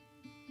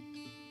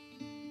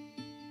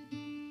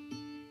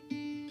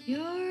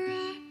You're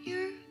at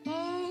your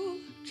old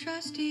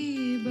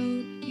trusty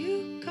boat.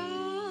 You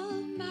call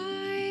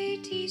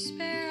Mighty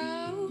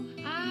Sparrow.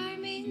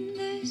 I'm in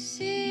the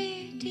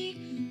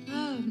city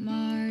of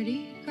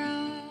Mardi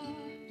Gras.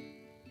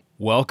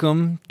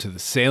 Welcome to the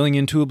Sailing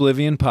into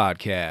Oblivion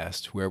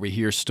podcast, where we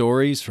hear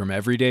stories from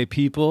everyday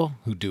people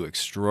who do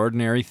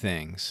extraordinary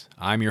things.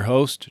 I'm your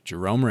host,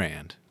 Jerome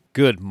Rand.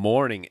 Good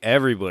morning,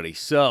 everybody.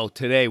 So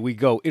today we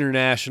go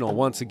international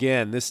once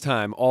again, this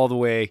time all the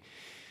way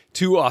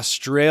to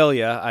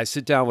Australia. I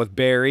sit down with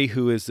Barry,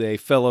 who is a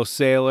fellow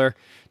sailor,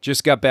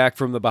 just got back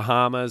from the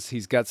Bahamas.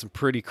 He's got some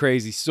pretty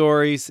crazy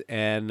stories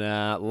and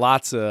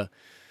lots of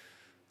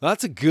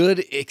good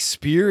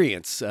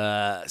experience.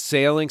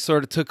 Sailing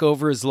sort of took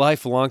over his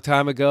life a long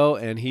time ago,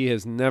 and he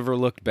has never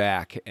looked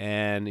back.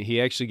 And he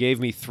actually gave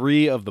me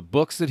 3 of the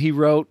books that he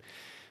wrote,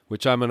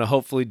 which I'm going to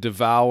hopefully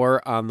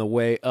devour on the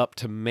way up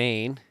to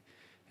Maine.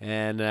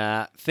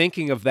 And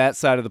thinking of that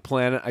side of the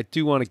planet, I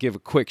do want to give a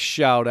quick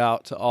shout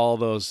out to all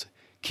those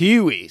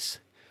Kiwis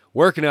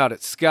working out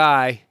at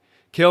Sky,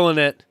 killing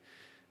it,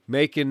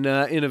 making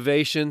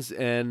innovations,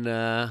 and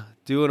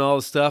doing all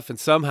the stuff, and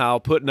somehow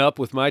putting up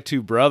with my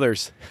 2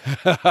 brothers.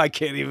 I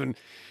can't even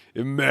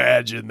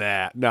imagine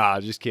that.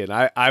 Nah, just kidding.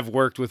 I've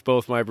worked with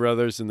both my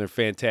brothers, and they're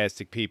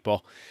fantastic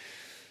people.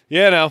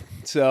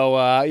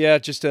 So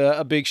just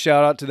a big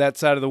shout out to that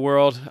side of the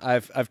world.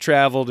 I've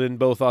traveled in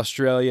both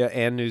Australia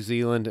and New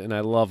Zealand, and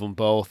I love them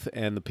both,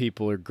 and the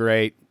people are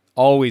great.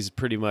 Always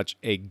pretty much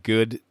a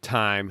good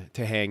time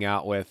to hang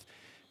out with,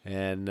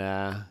 and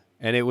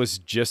it was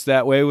just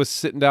that way with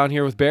sitting down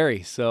here with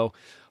Barry. So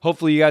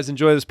hopefully you guys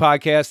enjoy this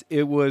podcast.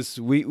 It was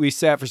we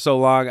sat for so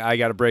long, I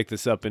got to break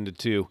this up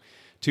into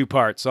two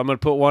parts. So I'm going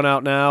to put one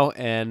out now,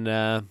 and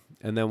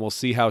then we'll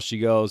see how she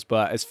goes.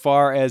 But as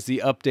far as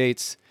the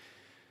updates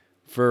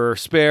for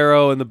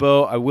Sparrow and the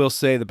boat, I will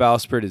say the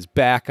bowsprit is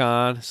back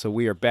on, so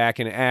we are back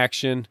in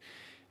action,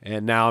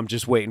 and now I'm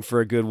just waiting for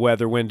a good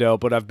weather window.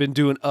 But I've been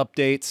doing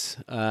updates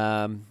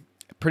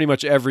pretty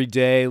much every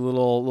day,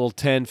 little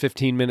 10,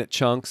 15-minute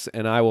chunks,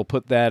 and I will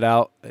put that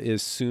out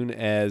as soon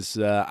as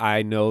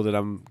I know that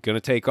I'm going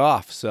to take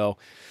off. So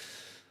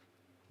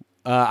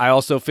I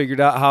also figured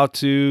out how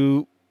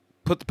to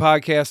put the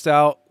podcast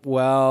out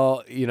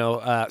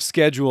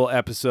schedule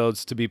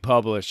episodes to be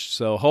published.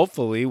 So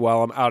hopefully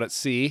while I'm out at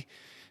sea,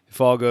 if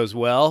all goes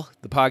well,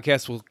 the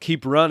podcast will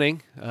keep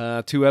running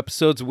 2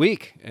 episodes a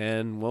week,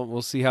 and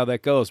we'll see how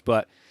that goes.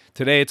 But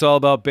today it's all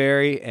about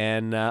Barry,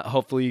 and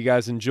hopefully you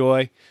guys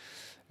enjoy.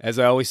 As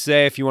I always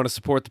say, if you want to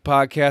support the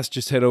podcast,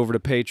 just head over to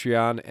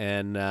Patreon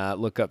and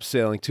look up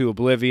Sailing into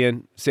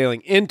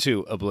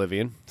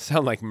Oblivion.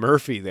 Sound like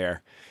Murphy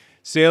there.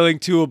 Sailing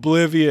to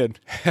Oblivion.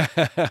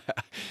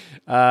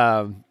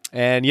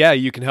 And yeah,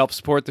 you can help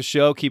support the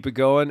show, keep it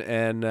going,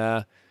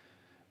 and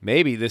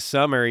maybe this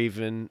summer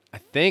even, I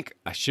think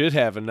I should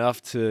have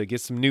enough to get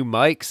some new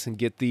mics and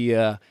get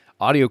the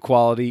audio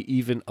quality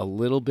even a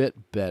little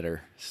bit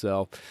better.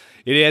 So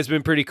it has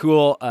been pretty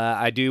cool.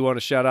 I do want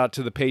to shout out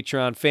to the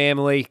Patreon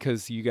family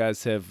because you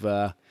guys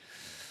have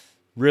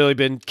really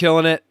been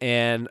killing it,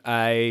 and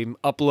I'm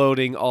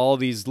uploading all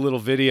these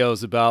little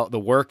videos about the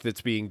work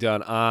that's being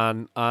done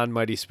on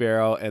Mighty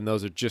Sparrow, and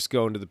those are just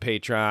going to the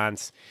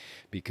patrons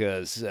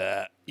because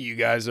you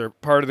guys are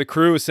part of the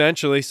crew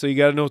essentially, so you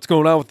got to know what's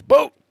going on with the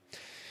boat.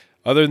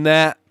 Other than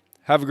that,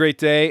 have a great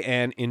day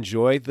and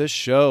enjoy the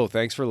show.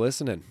 Thanks for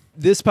listening.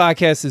 This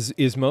podcast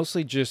is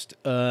mostly just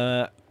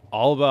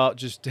all about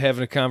just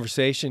having a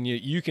conversation.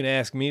 You can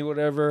ask me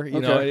whatever.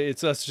 You know,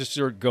 it's us just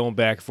sort of going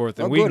back and forth.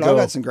 And I've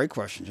got some great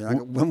questions.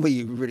 When were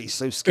you really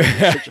so scared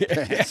to shit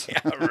your pants?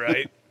 Yeah,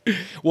 right.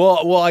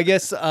 Well, I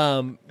guess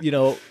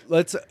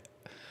let's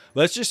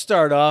just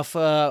start off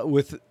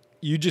with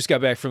you just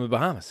got back from the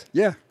Bahamas.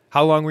 Yeah.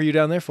 How long were you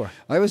down there for?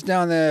 I was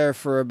down there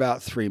for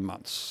about 3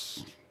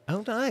 months.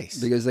 Oh, nice.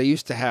 Because they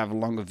used to have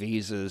longer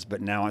visas, but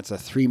now it's a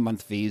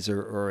 3-month visa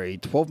or a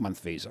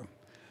 12-month visa.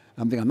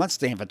 I'm thinking, I'm not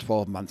staying for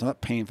 12 months. I'm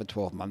not paying for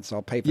 12 months.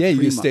 I'll pay for 3 months.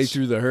 Yeah, you stay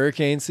through the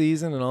hurricane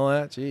season and all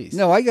that? Jeez.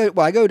 No, I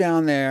go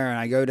down there, and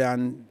I go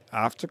down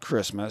after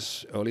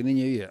Christmas, early in the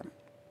new year,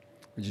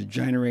 which is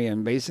January,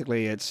 and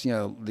basically it's,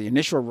 the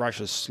initial rush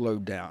has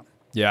slowed down.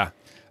 Yeah.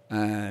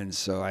 And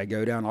so I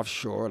go down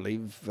offshore,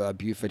 leave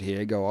Beaufort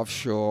here, go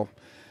offshore.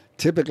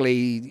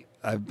 Typically,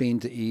 I've been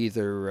to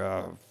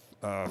either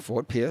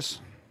Fort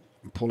Pierce,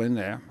 pull in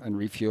there and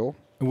refuel.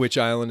 Which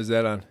island is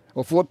that on?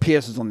 Well, Fort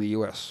Pierce is on the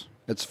U.S.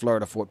 It's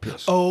Florida, Fort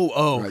Pierce.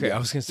 Oh, Right, okay. yeah. I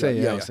was going to say,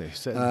 yeah.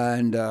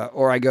 And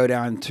or I go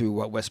down to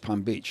West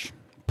Palm Beach,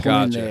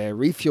 pull in there,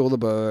 refuel the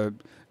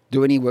boat,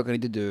 do any work I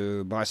need to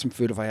do, buy some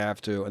food if I have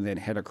to, and then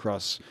head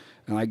across.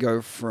 And I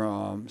go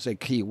from, say,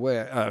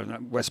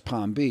 West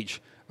Palm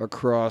Beach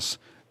across,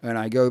 and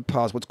I go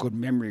past what's called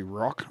Memory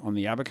Rock on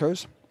the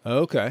Abacos.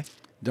 Okay.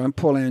 Don't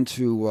pull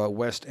into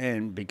West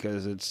End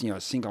because it's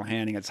single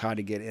handing. It's hard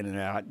to get in and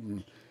out,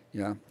 and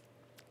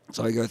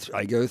So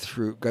I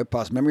go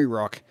past Memory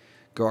Rock,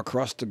 go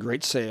across to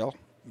Great Sail,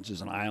 which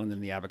is an island in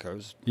the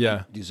Abacos.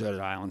 Yeah. Deserted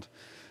island.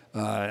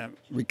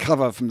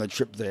 recover from the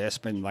trip there,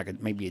 spend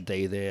like maybe a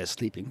day there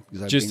sleeping.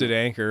 Just at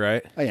anchor,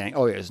 right?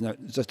 Oh yeah, it's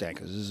just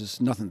anchors. There's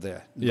just nothing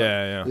there.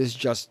 Yeah. There's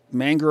just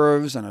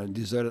mangroves and a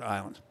deserted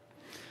island.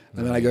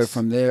 And then I go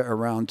from there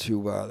around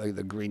to like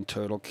the Green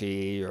Turtle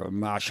Key or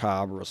Marsh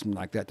Harbor or something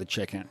like that to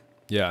check in.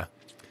 Yeah.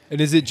 And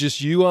is it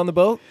just you on the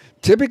boat?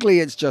 Typically,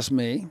 it's just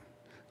me.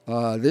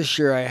 This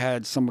year, I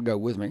had someone go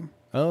with me.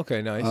 Oh,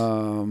 okay, nice.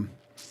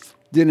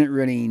 Didn't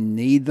really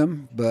need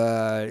them,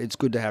 but it's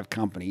good to have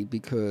company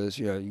because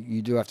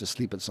you do have to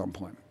sleep at some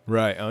point.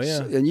 Right. Oh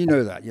yeah. And you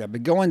know that, yeah.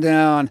 But going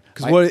down,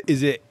 Because what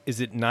is it? Is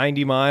it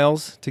 90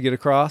 miles to get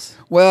across?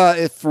 Well,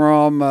 it's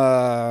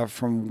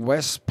from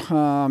West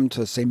Palm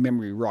to say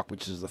Memory Rock,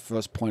 which is the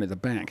first point of the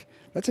bank.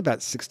 That's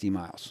about 60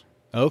 miles.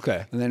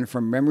 Okay. And then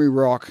from Memory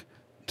Rock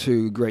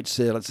to Great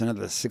Seal, it's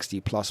another 60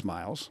 plus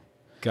miles.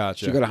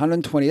 Gotcha. So you got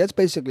 120. That's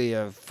basically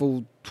a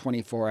full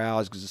 24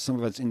 hours because some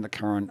of it's in the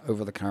current,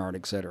 over the current,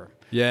 etc.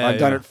 Yeah. I've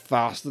done it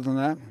faster than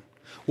that.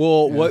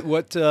 Well,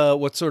 what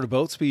sort of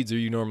boat speeds are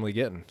you normally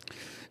getting?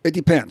 It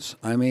depends.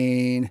 I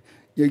mean,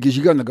 because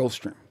you go in the Gulf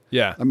Stream.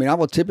 Yeah. I mean, I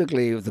will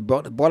typically, if the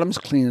bottom's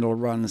clean, it'll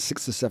run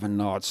 6 to 7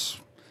 knots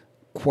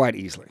quite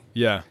easily.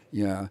 Yeah.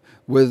 Yeah.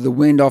 With the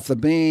wind off the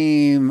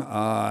beam,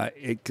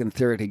 it can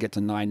theoretically get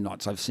to 9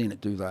 knots. I've seen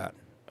it do that.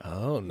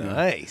 Oh,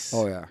 nice.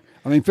 Oh, yeah.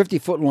 I mean, 50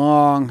 foot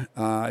long.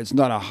 It's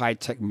not a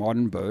high-tech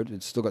modern boat.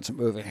 It's still got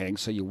some overhang,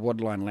 so your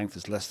waterline length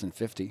is less than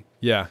 50.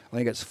 Yeah. I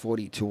think it's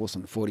 42 or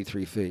something,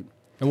 43 feet.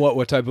 And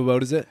what type of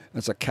boat is it?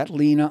 It's a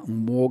Catalina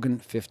Morgan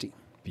 50.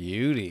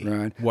 Beauty.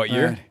 Right. What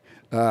year?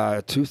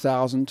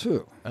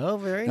 2002. Oh,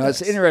 very Now,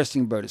 nice. it's an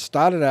interesting boat. It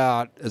started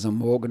out as a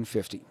Morgan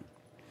 50.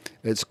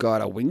 It's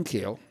got a wing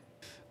keel.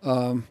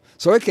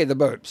 The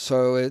boat.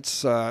 So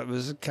it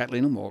was a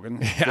Catalina Morgan,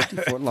 50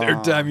 foot long.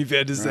 Third time you've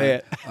had to say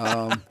it.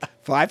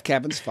 5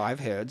 cabins, 5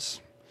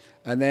 heads.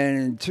 And then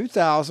in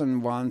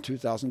 2001,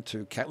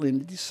 2002, Catalina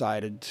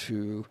decided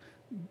to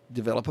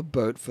develop a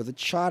boat for the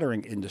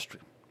chartering industry.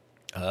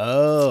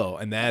 Oh,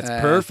 and that's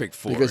perfect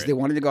for because it. they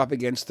wanted to go up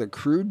against the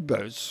crude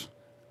boats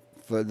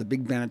for the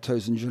big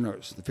Beneteaus and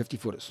Jeanneaus, the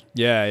 50-footers.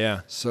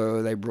 Yeah.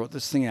 So they brought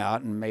this thing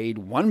out and made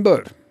one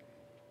boat,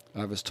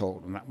 I was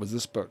told, and that was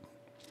this boat.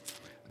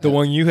 The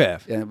one you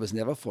have. And it was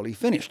never fully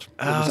finished.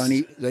 It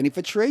was only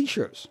for trade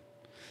shows.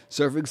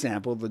 So, for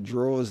example, the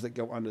drawers that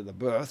go under the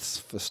berths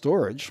for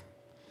storage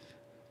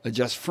are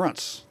just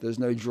fronts. There's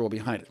no drawer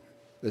behind it.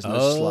 There's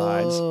no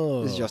slides.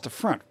 There's just a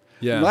front.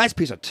 Yeah. A nice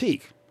piece of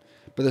teak,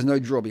 but there's no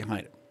drawer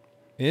behind it.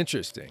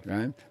 Interesting.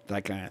 Right?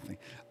 That kind of thing.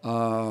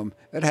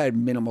 It had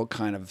minimal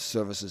kind of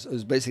services. It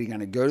was basically going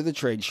to go to the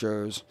trade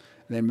shows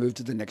and then move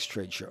to the next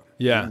trade show.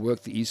 Yeah. And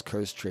work the East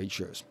Coast trade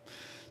shows.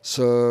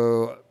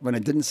 So when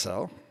it didn't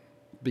sell,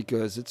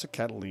 because it's a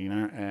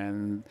Catalina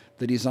and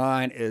the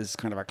design is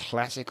kind of a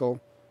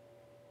classical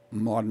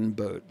modern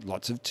boat.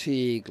 Lots of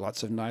teak,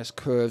 lots of nice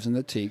curves in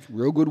the teak,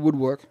 real good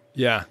woodwork.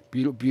 Yeah.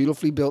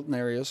 Beautifully built in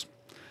areas.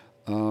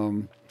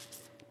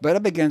 But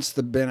up against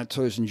the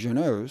Beneteaus and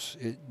Jeanneaus,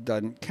 it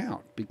doesn't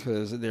count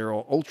because they're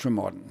all ultra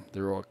modern.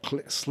 They're all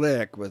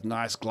slick with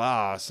nice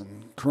glass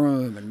and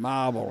chrome and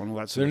marble and all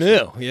that sort They're of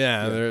stuff. new.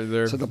 Yeah.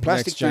 They're So the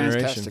plastic next generation.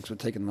 fantastics were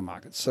taken to the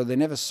market. So they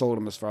never sold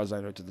them, as far as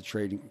I know, to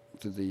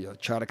the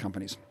charter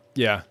companies.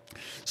 Yeah.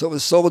 So it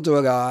was sold to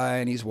a guy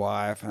and his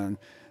wife, and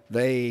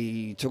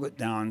they took it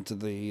down to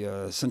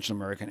the Central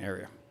American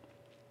area,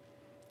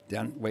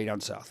 way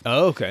down south.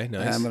 Oh, okay.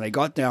 Nice. And when they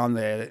got down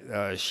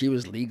there, she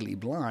was legally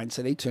blind,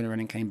 so they turned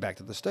around and came back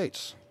to the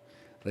States.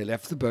 They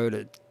left the boat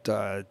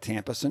at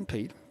Tampa, St.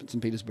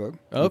 Petersburg,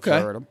 Okay.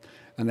 Florida,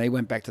 and they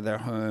went back to their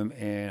home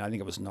in, I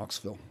think it was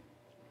Knoxville.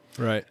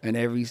 Right. And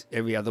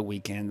every other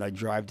weekend, they'd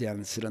drive down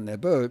and sit on their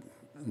boat,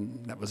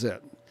 and that was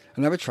it.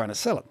 And they were trying to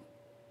sell it.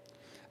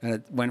 And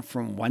it went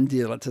from one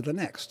dealer to the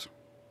next.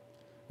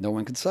 No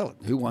one could sell it.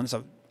 Who wants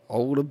an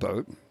older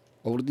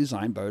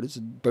design boat? It's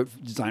a boat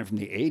designed from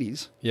the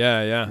 80s.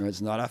 Yeah.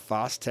 It's not a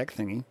fast tech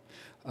thingy.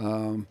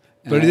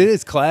 But it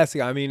is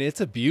classic. I mean,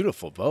 it's a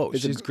beautiful boat.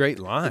 She's great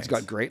lines. It's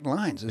got great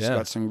lines. It's Yeah.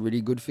 got some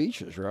really good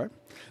features, right?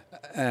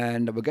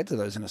 And we'll get to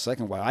those in a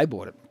second, why I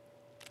bought it.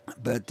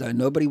 But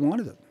nobody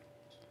wanted it,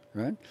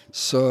 right?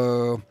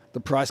 So the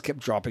price kept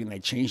dropping. They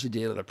changed the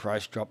deal. The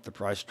price dropped.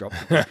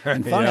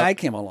 And finally, Yep. I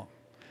came along.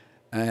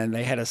 And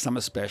they had a summer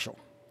special.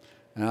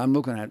 And I'm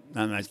looking at,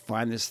 and I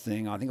find this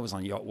thing, I think it was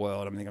on Yacht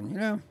World. I'm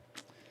thinking,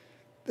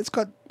 it's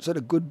got sort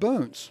of good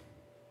bones.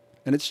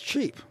 And it's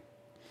cheap.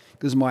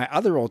 Because my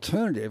other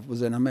alternative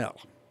was an ML.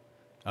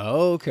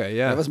 Oh, okay.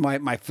 Yeah. That was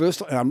my first,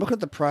 and I'm looking at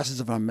the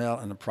prices of an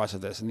ML and the price of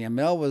this. And the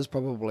ML was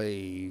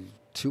probably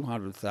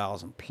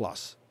 $200,000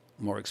 plus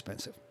more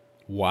expensive.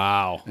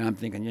 Wow. And I'm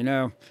thinking,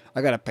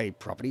 I got to pay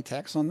property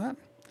tax on that.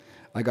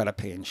 I got to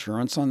pay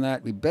insurance on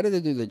that. We better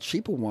to do the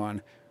cheaper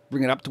one,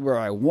 bring it up to where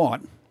I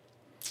want,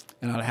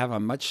 and I'll have a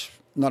much,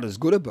 not as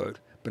good a boat,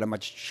 but a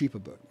much cheaper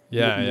boat.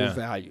 More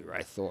value,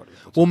 I thought.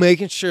 Well,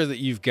 making sure that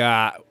you've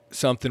got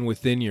something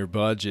within your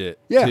budget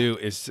too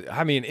is,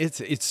 I mean,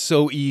 it's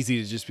so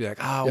easy to just be like,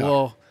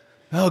 well,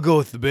 I'll go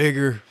with the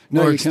bigger,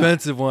 more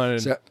expensive one,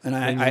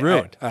 and you're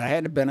ruined. I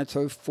had a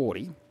Beneteau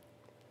 40,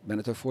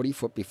 Beneteau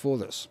 40-foot before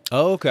this.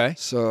 Oh, okay.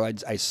 So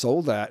I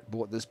sold that,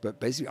 bought this boat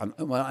basically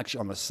actually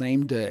on the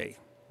same day.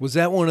 Was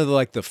that one of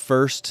the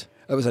first?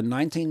 It was a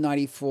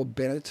 1994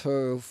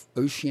 Beneteau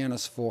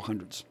Oceanus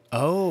 400s.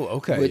 Oh,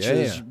 okay. Which yeah,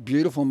 is yeah.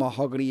 beautiful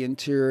mahogany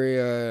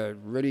interior,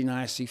 really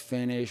nicely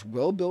finished,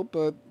 well-built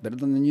boat, better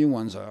than the new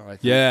ones are, I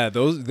think. Yeah,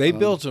 they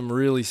built them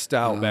really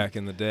stout back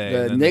in the day.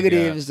 The and then they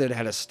negatives that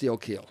had a steel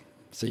keel.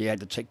 So you had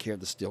to take care of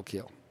the steel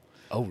keel.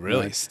 Oh,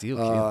 really? Right. Steel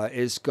keel.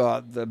 It's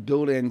got the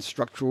built-in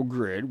structural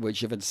grid,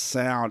 which if it's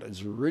sound,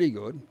 is really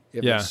good.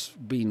 If Yeah. it's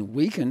been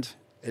weakened,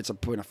 it's a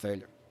point of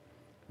failure.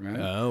 Right?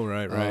 Oh,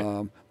 right.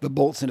 The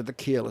bolts into the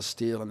keel are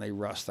steel and they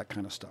rust, that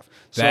kind of stuff.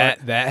 So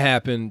That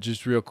happened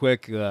just real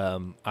quick.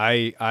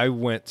 I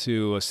went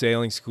to a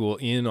sailing school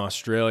in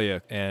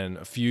Australia, and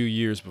a few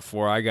years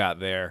before I got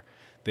there,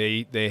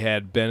 they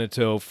had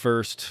Beneteau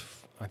first.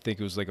 I think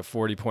it was like a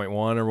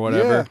 40.1 or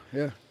whatever.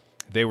 Yeah.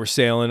 They were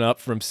sailing up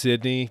from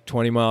Sydney,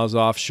 20 miles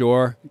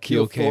offshore.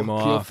 Keel came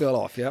off. Keel fell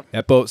off, yep.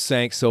 That boat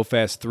sank so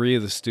fast, 3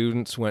 of the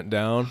students went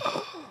down,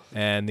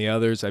 and the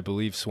others, I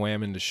believe,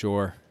 swam into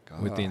shore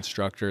with the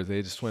instructor.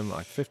 They just swam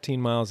like 15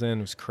 miles in.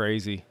 It was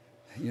crazy.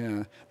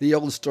 Yeah. The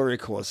old story,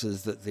 of course,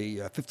 is that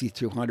the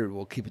 5200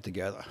 will keep it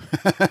together.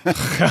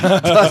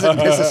 Doesn't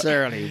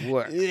necessarily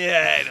work.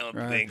 Yeah, I don't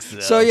Right. think so.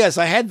 So, yes,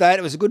 I had that.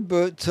 It was a good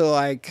boat till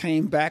I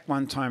came back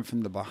one time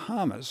from the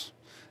Bahamas,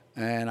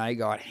 and I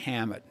got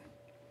hammered.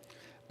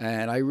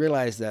 And I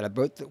realized that a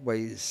boat that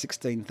weighs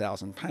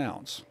 16,000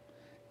 pounds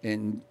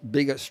in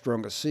bigger,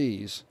 stronger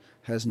seas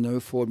has no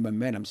forward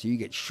momentum, so you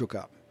get shook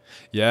up.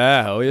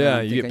 Yeah, oh yeah,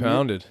 I'm you get thinking,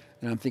 pounded.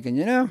 And I'm thinking,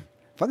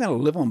 if I'm going to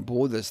live on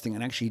board this thing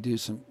and actually do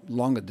some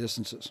longer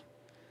distances,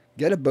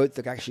 get a boat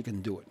that actually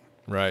can do it.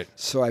 Right.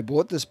 So I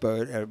bought this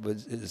boat. It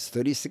is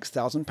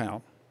 36,000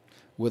 pound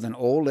with an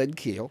all-lead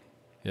keel.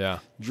 Yeah.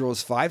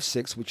 Draws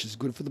 5.6, which is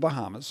good for the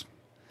Bahamas.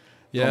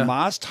 Yeah. The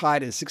mast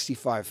height is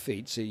 65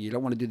 feet, so you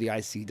don't want to do the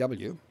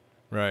ICW,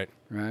 Right.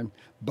 right?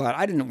 But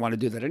I didn't want to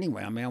do that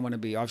anyway. I mean, I want to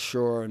be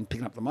offshore and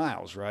picking up the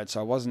miles, right? So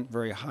I wasn't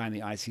very high in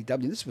the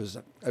ICW. This was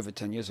over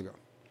 10 years ago.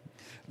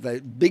 The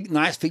big,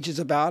 nice features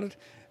about it,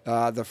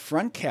 the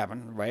front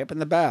cabin, right up in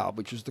the bow,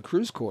 which was the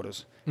cruise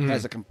quarters,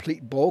 has a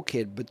complete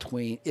bulkhead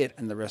between it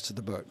and the rest of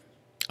the boat.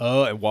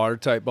 Oh, a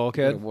watertight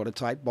bulkhead? A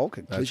watertight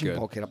bulkhead, That's collision good.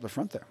 bulkhead up the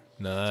front there.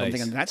 So I'm Nice.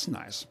 thinking that's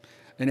nice.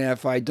 And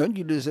if I don't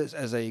use this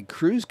as a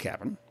cruise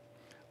cabin,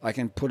 I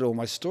can put all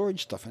my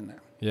storage stuff in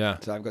there. Yeah.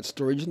 So I've got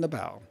storage in the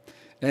bow.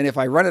 And if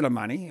I run out of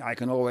money, I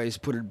can always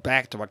put it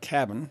back to a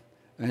cabin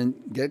and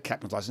get a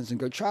captain's license and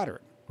go charter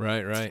it.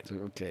 Right, right. So,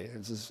 okay,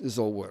 this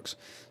all works.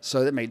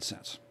 So that made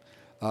sense.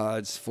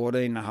 It's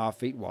 14.5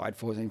 feet wide,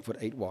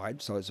 14'8"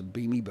 wide, so it's a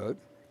beamy boat.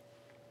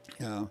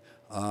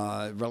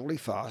 Relatively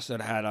fast.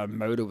 It had a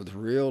motor with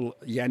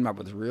Yanmar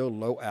with real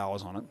low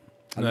hours on it.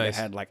 I think Nice.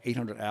 it had like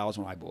 800 hours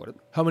when I bought it.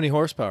 How many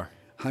horsepower?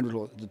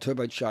 100, the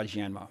turbocharged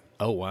Yanmar.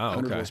 Oh, wow.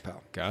 100 Okay.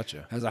 horsepower. Gotcha.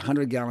 It has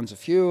 100 gallons of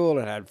fuel.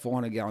 It had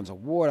 400 gallons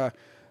of water.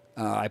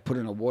 I put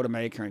in a water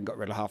maker and got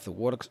rid of half the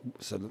water,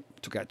 so it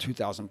took out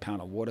 2,000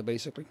 pounds of water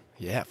basically.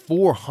 Yeah,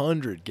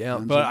 400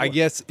 gallons. Tons But of I water.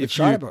 guess It's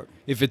charter boat.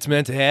 if it's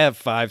meant to have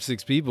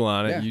 5-6 people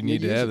on it, Yeah, you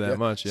need to use have it, that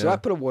much. Yeah. So I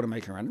put a water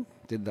maker in it,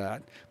 did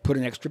that, put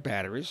in extra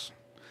batteries,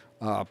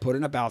 put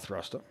in a bow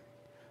thruster,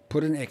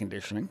 put in air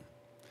conditioning.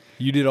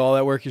 You did all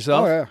that work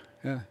yourself? Oh,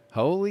 yeah.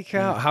 Holy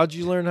cow. How'd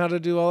you learn how to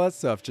do all that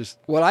stuff? Just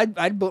Well, I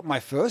built my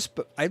first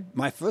boat.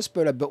 My first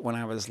boat I built when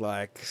I was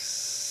like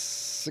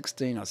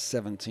 16 or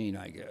 17,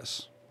 I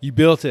guess. you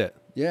built it.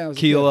 Yeah, I was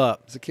Keel a kid.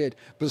 up. As a kid,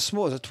 but it's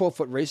small. It's a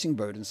 12-foot racing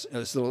boat, and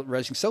it's a little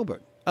racing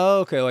sailboat. Oh,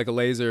 okay, like a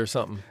laser or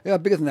something. Yeah,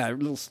 bigger than that. A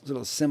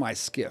little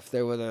semi-skiff.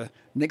 They were the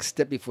next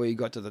step before you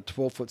got to the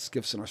 12-foot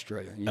skiffs in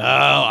Australia. You know?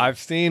 Oh, I've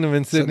seen them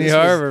in So Sydney this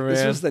Harbor, was,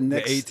 man. This was the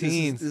next.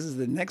 18s. This is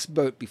the next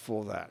boat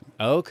before that.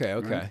 Okay.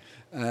 right?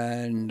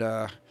 And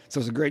so it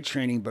was a great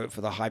training boat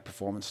for the high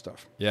performance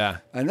stuff. Yeah.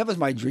 And that was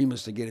my dream,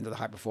 was to get into the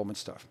high performance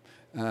stuff.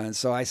 And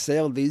so I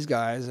sailed these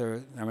guys.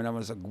 I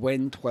was a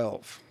Gwen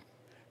 12.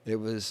 It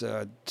was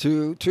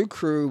two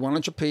crew, one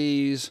on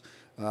trapeze,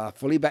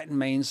 fully battened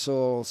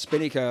mainsail,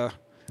 spinnaker.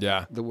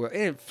 Yeah.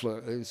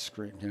 It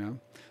screamed, you know.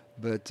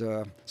 But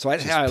so I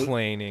Just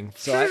planing.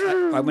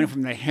 So I went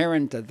from the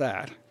Heron to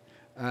that,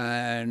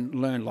 and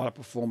learned a lot of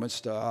performance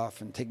stuff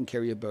and taking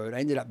care of your boat. I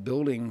ended up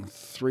building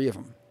 3 of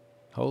them.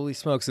 Holy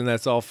smokes. And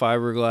that's all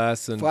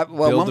fiberglass and Well,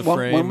 build the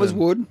frame. one was and-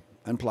 wood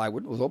and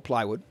plywood. It was all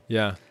plywood,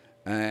 Yeah.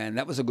 and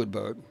that was a good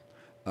boat.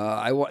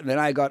 Then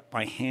I got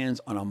my hands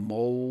on a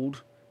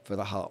mold for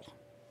the hull.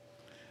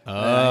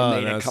 Oh,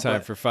 made a now it's couple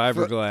time of- for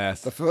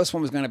fiberglass. The first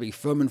one was going to be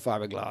foam and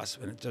fiberglass,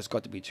 and it just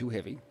got to be too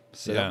heavy.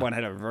 So Yeah. that one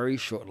had a very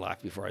short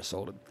life before I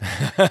sold it.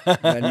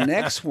 The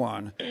next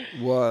one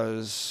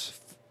was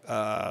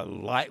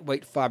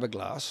lightweight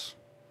fiberglass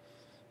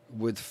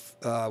with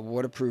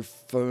waterproof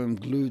foam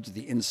glued to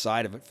the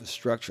inside of it for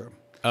structure.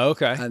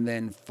 Okay. And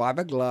then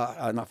plywood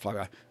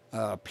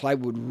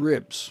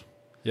ribs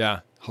Yeah.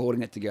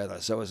 holding it together.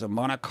 So it was a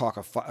monocoque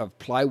of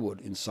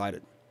plywood inside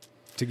it.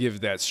 To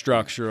give that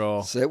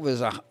structural. So it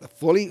was a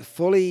fully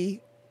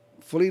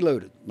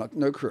loaded,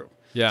 no crew.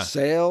 Yeah.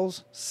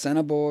 Sails,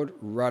 centerboard,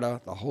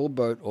 rudder, the whole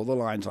boat, all the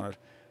lines on it,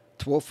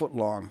 12 foot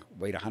long,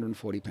 weighed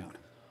 140 pound.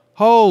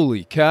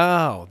 Holy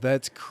cow,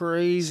 that's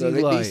crazy So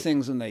light. these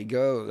things, when they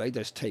go, they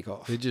just take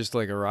off. They're just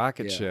like a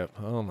rocket Yeah. ship.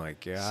 Oh my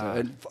god. So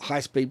and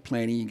high-speed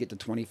planing, you get to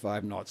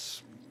 25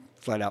 knots,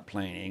 flat-out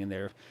planing, and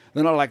they're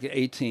not like the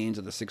 18s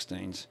or the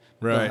 16s.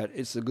 Right. But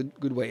it's a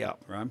good way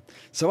up, right?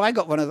 So I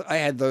got I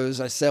had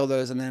those, I sailed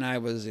those, and then I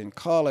was in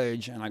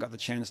college, and I got the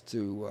chance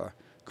to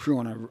crew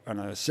on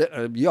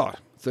a yacht,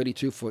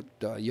 32-foot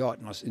yacht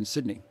in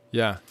Sydney.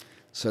 Yeah.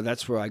 So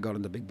that's where I got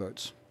into big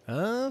boats.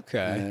 Okay.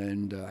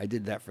 And I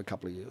did that for a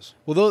couple of years.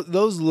 Well,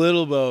 those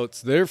little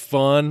boats, they're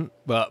fun,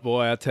 but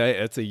boy, I tell you,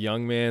 it's a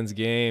young man's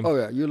game. Oh,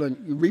 yeah, you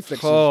learn your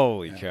reflexes.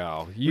 Holy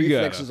cow.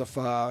 Reflexes are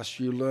fast.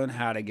 You learn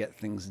how to get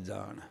things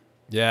done.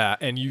 Yeah,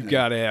 and you've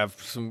got to have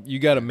you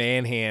got to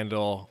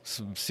manhandle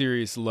some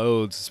serious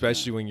loads,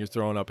 especially when you're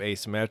throwing up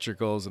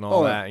asymmetricals and all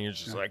Oh, that. yeah. And you're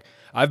just like,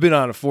 I've been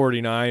on a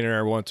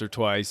 49er once or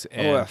twice,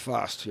 and Oh, yeah,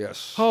 fast,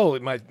 yes. holy,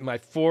 my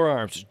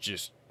forearms are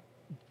just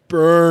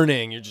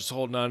burning. You're just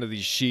holding onto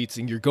these sheets,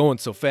 and you're going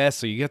so fast,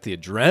 so you get the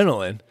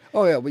adrenaline.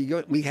 Oh, yeah,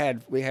 we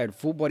had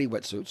full body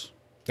wetsuits.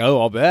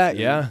 Oh, I'll bet,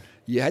 yeah.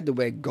 You had to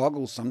wear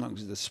goggles sometimes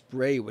because the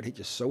spray would hit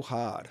you so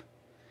hard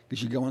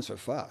because you're going so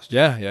fast.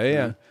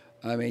 Yeah.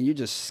 I mean, you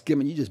just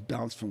skimming, you just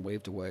bounce from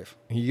wave to wave.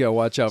 You got to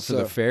watch out for the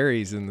So-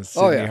 ferries in the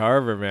Oh, Sydney yeah.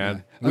 Harbor,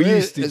 man. Yeah. I We mean,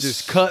 used to it's-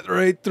 just cut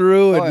right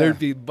through, and Oh, yeah. there'd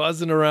be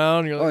buzzing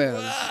around. You're Oh like,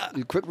 yeah,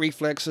 the quick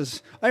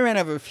reflexes. I ran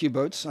over a few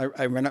boats.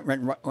 I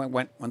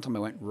went one time. I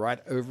went right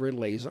over a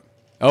laser,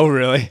 oh,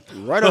 really?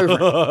 right over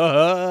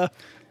it.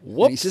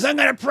 Whoops. And he says, "I'm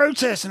going to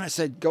protest," and I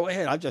said, "Go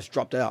ahead." I just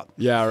dropped out.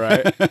 Yeah,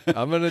 right.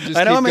 I'm gonna just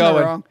I know keep I'm in going.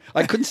 the wrong.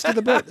 I couldn't steer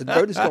the boat. The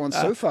boat is going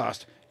so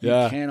fast. You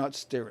Yeah. cannot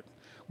steer it.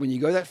 When you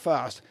go that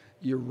fast,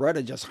 your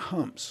rudder just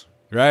humps.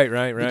 Right.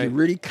 You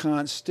really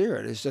can't steer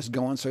it. It's just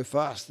going so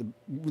fast.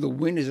 The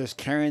wind is just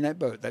carrying that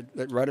boat. That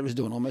rudder is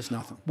doing almost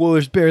nothing. Well,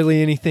 there's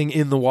barely anything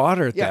in the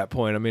water at Yeah. that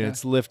point. I mean, Yeah.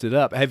 it's lifted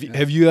up. Have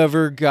you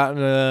ever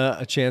gotten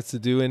a chance to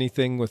do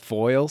anything with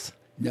foils?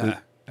 No.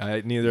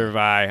 Neither have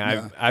I.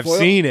 Yeah. I've Foil?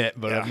 seen it,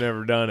 but Yeah. I've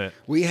never done it.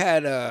 We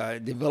had a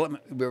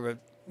development.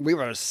 We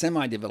were a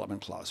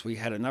semi-development class. We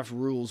had enough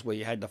rules where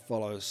you had to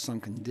follow some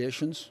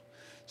conditions.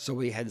 So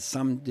we had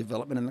some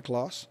development in the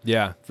class.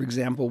 Yeah. For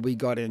example, we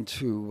got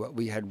into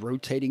we had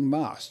rotating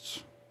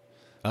masts.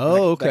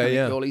 Oh, Back in okay, the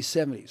yeah. early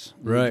 70s.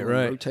 We Right, were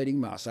doing right. Rotating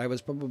masts. I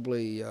was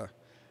probably I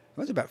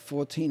was about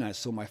 14. I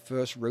saw my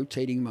first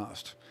rotating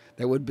mast.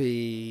 That would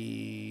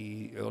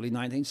be early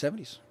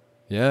 1970s.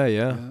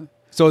 Yeah.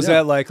 So is Yeah.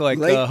 that like Late-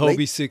 Hobie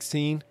late-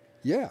 16?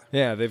 Yeah.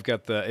 Yeah, they've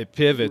got it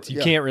pivots. You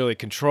Yeah. can't really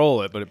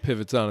control it, but it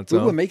pivots on its We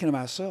own. were making them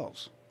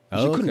ourselves.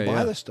 'Cause Oh, you couldn't okay, buy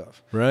yeah. this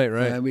stuff. Right.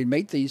 And we'd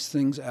make these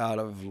things out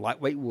of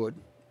lightweight wood.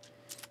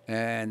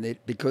 And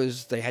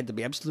because they had to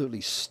be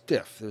absolutely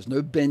stiff. There's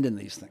no bend in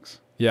these things.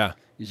 Yeah.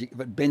 If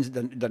it bends,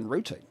 it doesn't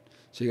rotate.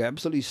 So you have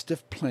absolutely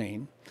stiff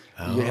plane.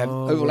 You have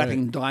Oh,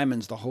 overlapping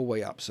diamonds the whole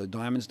way up. So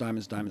diamonds, they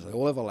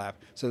all overlap.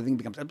 So the thing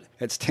becomes,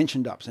 it's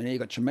tensioned up. So now you've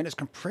got tremendous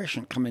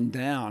compression coming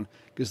down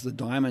because the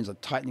diamonds are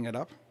tightening it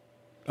up.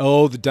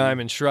 Oh, the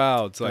diamond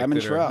shrouds. Diamond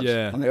that are- shrouds.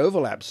 Yeah. And they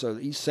overlap. So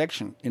each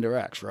section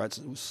interacts, right?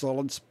 So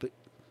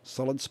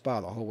solid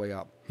spar the whole way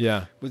up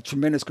Yeah. with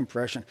tremendous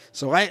compression.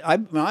 So when I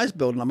was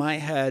building them,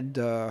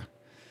 I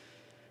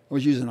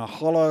was using a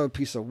hollow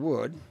piece of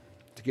wood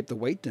to keep the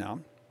weight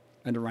down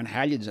and to run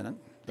halyards in it,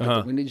 to get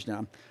the windage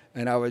down.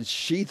 And I would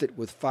sheath it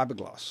with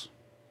fiberglass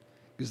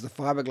because the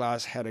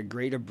fiberglass had a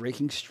greater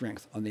breaking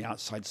strength on the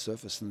outside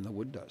surface than the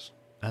wood does.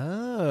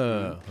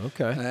 Oh,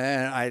 okay.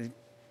 And I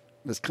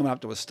was coming up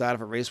to a start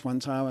of a race one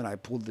time, and I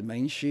pulled the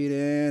main sheet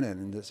in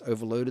and just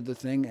overloaded the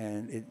thing,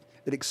 and it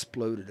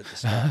exploded at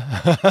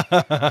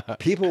the start.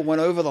 People went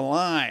over the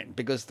line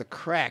because the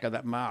crack of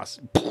that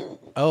mast.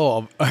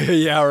 Oh,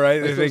 yeah,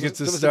 right. They There think was it's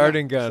a there was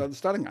starting So gun. the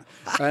starting gun.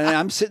 And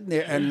I'm sitting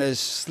there, and there's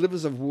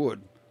slivers of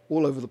wood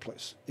all over the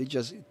place. It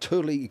just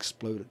totally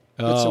exploded.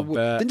 Bits Oh, of wood.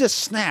 bet. Didn't just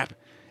snap.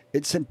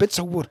 It sent bits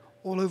of wood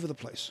all over the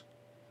place.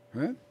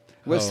 Right?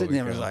 We're Holy sitting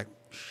there, and I was cow. like,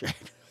 shit.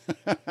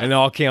 And it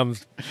all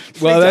comes.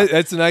 Well,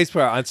 that's the nice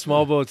part. On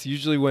small boats,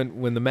 usually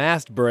when the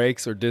mast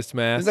breaks or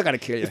dismast, It's not going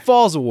to kill you. it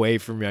falls away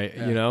from you,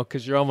 you know,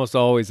 because you're almost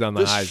always on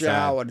the high Just side.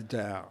 showered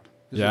down.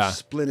 There's Yeah. just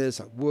splinters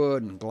of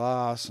wood and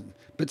glass and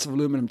bits of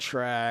aluminum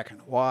track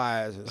and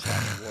wires. It's like,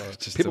 whoa.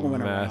 Just People a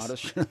went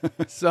mess. around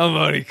us.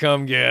 Somebody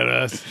come get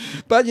us.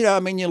 But, you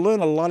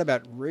learn a lot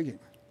about rigging.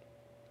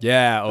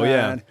 Yeah. Oh,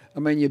 yeah.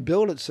 And, you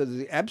build it so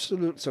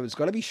it's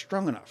got to be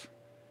strong enough,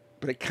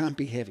 but it can't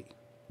be heavy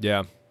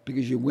Yeah.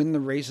 because you win the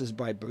races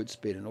by boat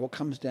speed, and it all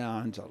comes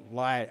down to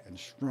light and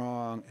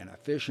strong and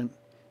efficient,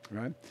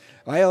 right?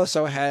 I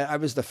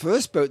was the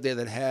first boat there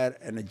that had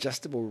an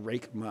adjustable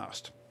rake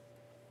mast.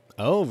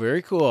 Oh,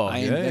 very cool. I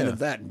invented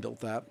that and built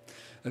that.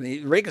 And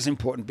the rake is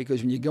important because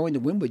when you go into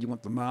windward, you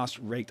want the mast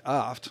raked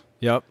aft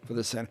Yep. for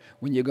the center.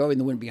 When you go in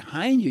the wind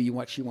behind you,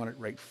 you actually want it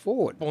raked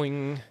forward.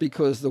 Boing.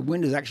 Because the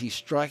wind is actually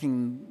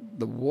striking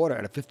the water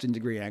at a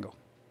 15-degree angle.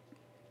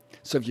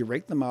 So if you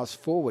rake the mast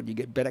forward, you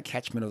get better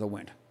catchment of the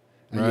wind.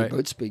 and your Right.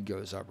 boat speed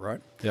goes up,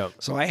 right? Yep.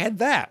 So I had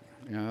that.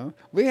 You know,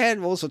 we had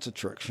all sorts of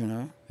tricks. You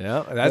know,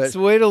 Yeah, that's But- the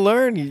way to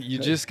learn. You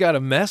just got to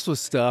mess with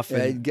stuff Yeah,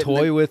 and get in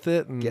toy the- with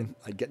it. And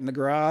I'd get in the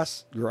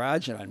garage,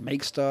 and I'd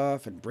make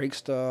stuff and break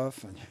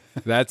stuff. And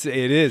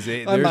it is.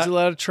 I'm There's not- a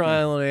lot of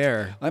trial and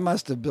error. I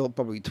must have built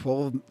probably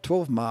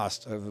 12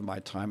 masts over my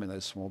time in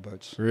those small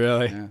boats.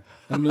 Really? Yeah.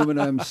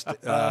 Aluminum,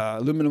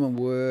 aluminum and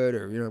wood,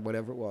 or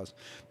whatever it was.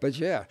 But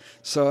yeah,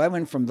 so I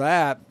went from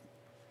that,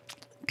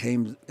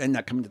 ended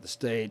up coming to the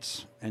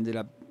States, ended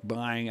up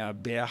buying a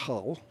bare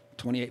hull,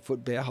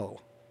 28-foot bare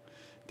hull,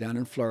 down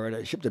in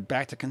Florida. Shipped it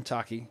back to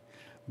Kentucky,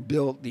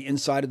 built the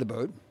inside of the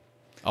boat.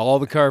 All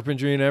the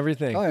carpentry and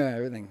everything. Oh yeah,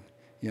 everything.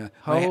 Yeah.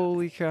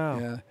 Holy cow.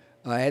 Yeah.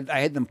 I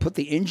had them put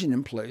the engine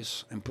in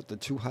place and put the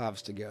two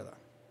halves together.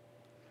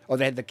 Oh,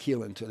 they had the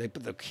keel into it. They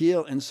put the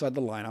keel inside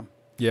the liner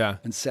Yeah.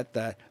 and set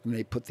that, and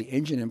they put the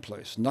engine in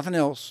place. Nothing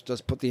else,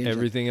 just put the engine.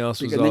 Everything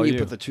else was and all then you you.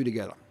 put the two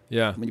together.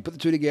 Yeah. When you put the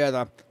two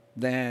together,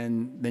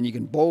 then you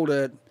can bolt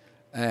it,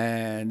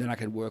 and then I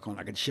could work on it.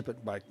 I could ship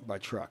it by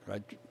truck. I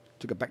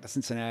took it back to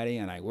Cincinnati,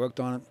 and I worked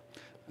on it.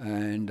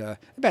 And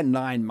about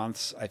 9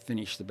 months, I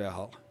finished the bare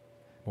hull.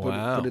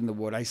 Wow. Put it in the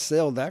wood. I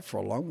sailed that for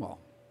a long while.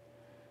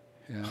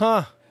 Yeah.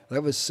 Huh.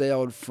 That was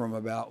sailed from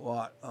about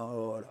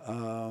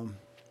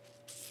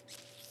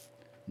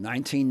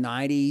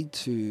 1990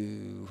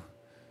 to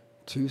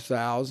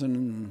 2000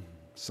 and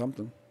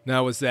something.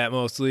 Now, was that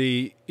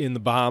mostly in the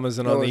Bahamas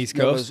and That on the was- East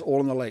that was Coast? all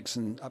on the lakes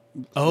and up.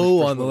 Oh,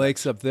 fresh on the water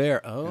lakes up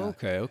there. Oh, Yeah.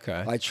 okay,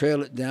 okay. I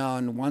trailed it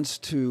down once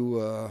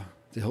to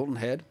Hilton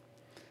Head,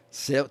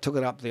 took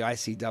it up the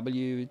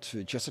ICW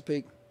to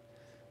Chesapeake,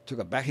 took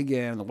it back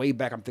again. On the way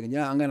back, I'm thinking,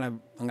 I'm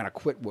gonna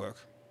quit work.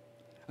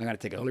 I'm gonna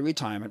take early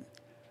retirement.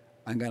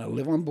 I'm gonna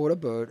live on board a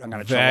boat. I'm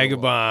gonna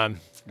Vagabond.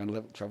 I'm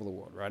gonna travel the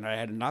world, right? And I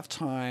had enough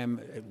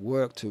time at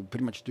work to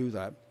pretty much do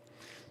that,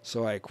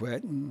 so I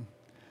quit and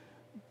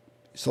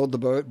sold the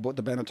boat, bought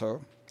the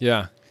Beneteau.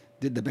 Yeah.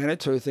 Did the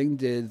Beneteau thing,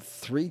 did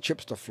 3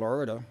 trips to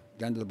Florida,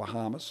 down to the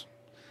Bahamas,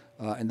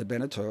 in the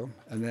Beneteau.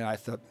 And then I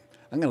thought,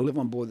 I'm going to live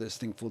on board this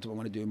thing full time. I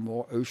want to do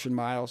more ocean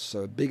miles,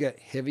 so a bigger,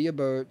 heavier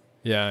boat.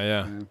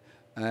 Yeah.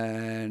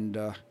 And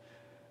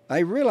I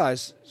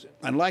realized,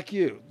 unlike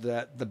you,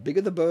 that the bigger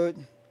the boat,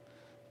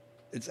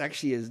 it's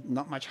actually is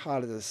not much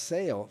harder to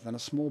sail than a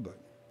small boat.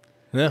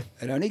 Yeah.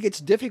 It only gets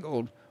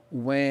difficult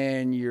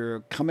when you're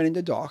coming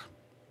into dock,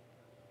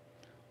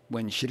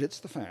 when shit hits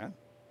the fan.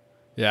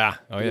 Yeah.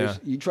 Oh, yeah. Because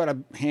you try to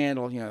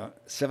handle,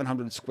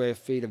 700 square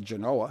feet of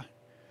Genoa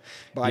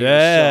by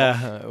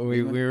yourself. Yeah.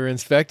 We were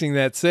inspecting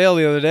that sail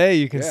the other day.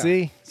 You can Yeah.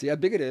 see. See how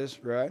big it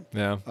is, right?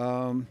 Yeah.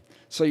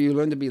 So you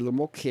learn to be a little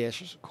more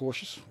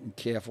cautious and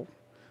careful.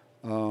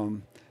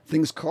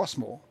 Things cost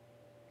more.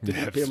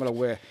 Yeah. People are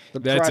aware. The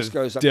That's price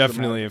goes up. to the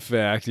definitely a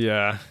fact.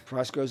 Yeah.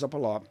 price goes up a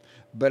lot.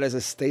 But as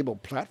a stable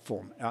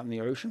platform out in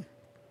the ocean,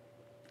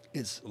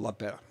 it's a lot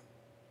better.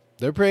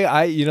 They're pretty.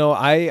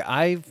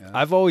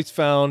 I've always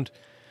found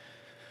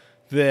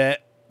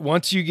that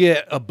once you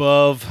get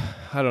above,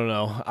 I don't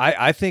know.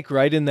 I think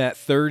right in that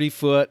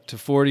 30-foot to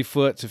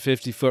 40-foot to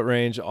 50-foot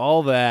range,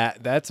 all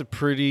that's a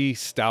pretty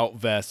stout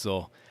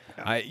vessel.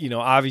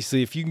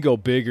 Obviously, if you can go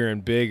bigger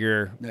and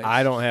bigger, Nice.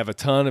 I don't have a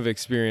ton of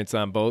experience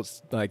on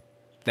boats like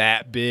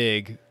that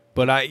big,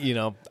 but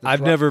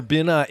I've never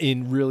been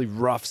in really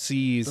rough The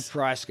seas.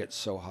 price gets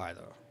so high,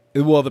 though.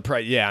 Well, the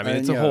price, yeah. I mean, And,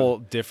 it's a whole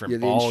different the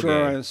ball game.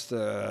 insurance,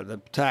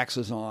 the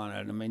taxes on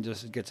it. I mean,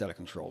 just it gets out of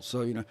control.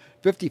 So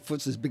 50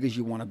 foot's as big as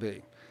you want to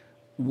be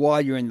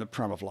while you're in the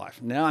prime of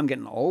life. Now I'm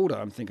getting older.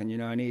 I'm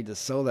thinking, I need to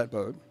sell that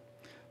boat,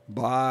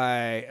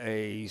 buy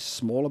a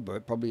smaller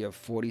boat, probably a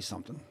 40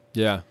 something.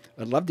 Yeah.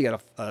 I'd love to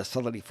get a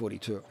Southerly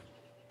 42.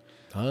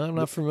 I'm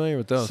not familiar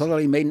with those.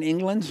 Southerly made in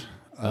England.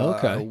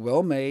 Okay.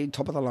 Well made,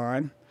 top of the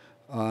line,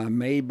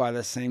 made by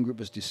the same group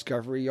as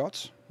Discovery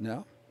Yachts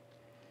now.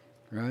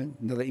 Right,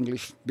 another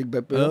English big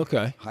boat builder.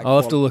 Okay. High I'll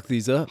have to quali- look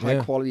these up. High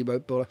Yeah. quality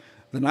boat builder.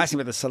 The nice thing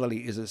about the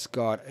Southerly is it's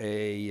got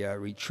a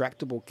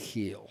retractable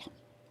keel.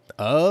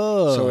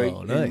 Oh,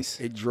 So nice.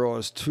 It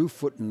draws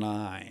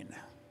 2'9".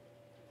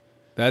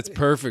 That's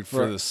perfect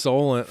for the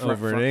Solent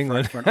over in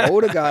England. For an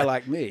older guy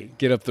like me,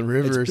 Get up the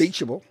rivers. it's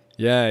beachable.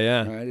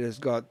 Yeah. Right, it's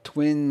got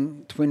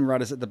twin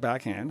rudders at the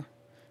backhand.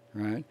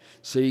 Right,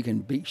 so you can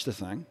beach the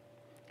thing.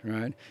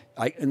 Right,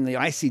 in the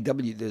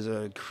ICW, there's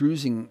a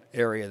cruising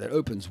area that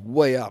opens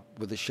way up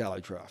with a shallow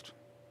draft.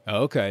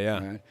 Okay,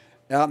 yeah. Right,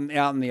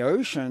 out in the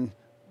ocean,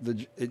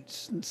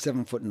 it's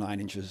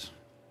 7'9".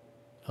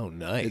 Oh,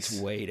 nice.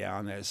 It's way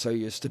down there, so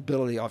your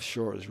stability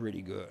offshore is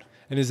really good.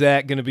 And is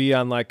that going to be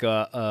on like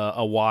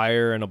a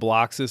wire and a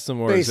block system,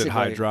 or is it Basically.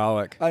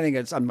 hydraulic? I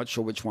think I'm not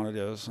sure which one it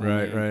is.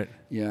 Right.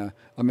 Yeah,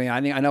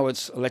 I know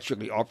it's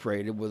electrically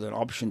operated with an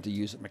option to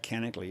use it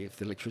mechanically if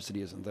the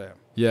electricity isn't there.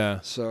 Yeah.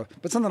 So,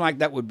 but something like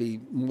that would be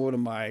more to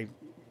my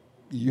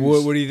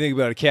use. What do you think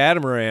about a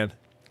catamaran?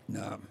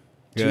 No.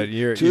 Good.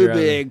 Too You're on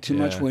big, the- too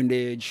much yeah.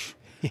 windage.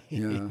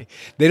 Yeah.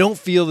 They don't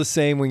feel the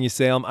same when you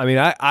sail them. I mean,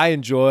 I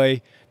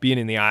enjoy being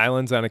in the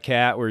islands on a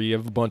cat where you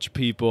have a bunch of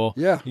people.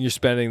 Yeah. And you're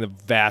spending the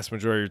vast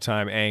majority of your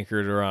time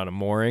anchored or on a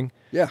mooring.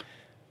 Yeah.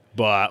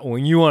 But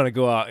when you want to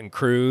go out and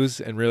cruise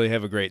and really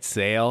have a great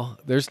sail,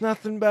 there's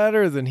nothing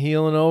better than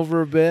heeling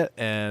over a bit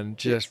and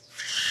just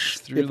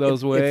through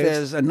those waves. If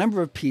there's a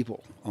number of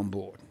people on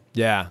board,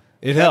 Yeah,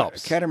 it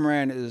helps.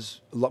 Catamaran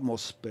is a lot more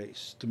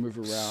space to move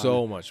around.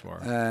 So much more.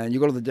 And you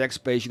go to the deck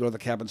space, you go to the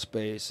cabin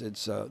space.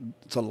 It's a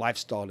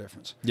lifestyle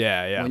difference.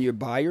 Yeah. When you're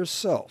by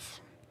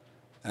yourself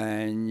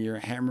and you're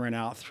hammering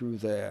out through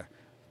there,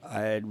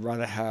 I'd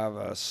rather have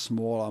a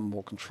smaller,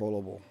 more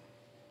controllable,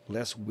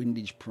 less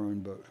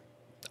windage-prone boat.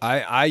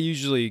 I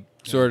usually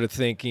sort of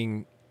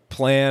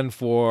plan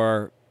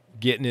for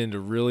getting into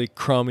really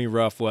crummy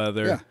rough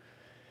weather. Yeah.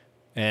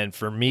 And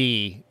for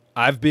me,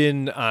 I've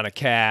been on a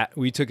cat.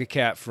 We took a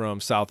cat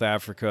from South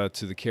Africa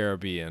to the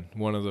Caribbean,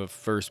 one of the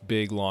first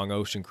big long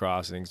ocean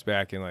crossings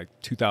back in like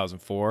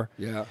 2004.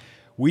 Yeah.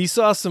 We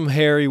saw some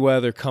hairy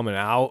weather coming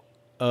out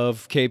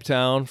of Cape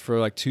Town for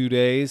like 2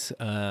 days,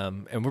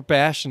 and we're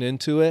bashing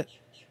into it.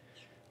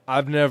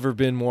 I've never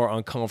been more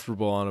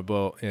uncomfortable on a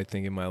boat, I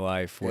think, in my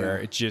life, where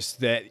it's just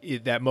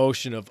that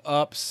motion of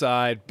up,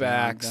 side,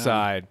 back, down.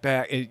 side,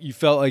 back. You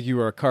felt like you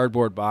were a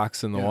cardboard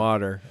box in the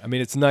water. I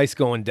mean, it's nice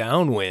going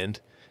downwind,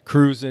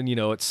 cruising.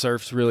 It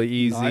surfs really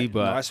easy,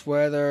 but nice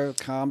weather,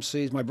 calm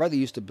seas. My brother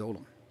used to build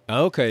them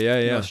okay,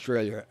 in yeah.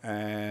 Australia,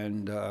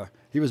 and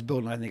he was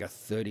building, I think, a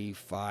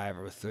 35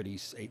 or a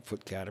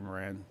 38-foot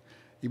catamaran.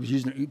 He was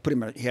using.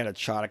 He had a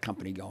charter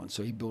company going,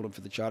 so he built them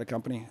for the charter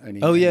company. And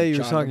You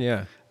were talking,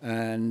 yeah.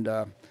 And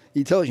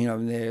he tells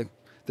you,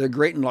 they're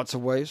great in lots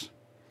of ways.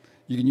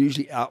 You can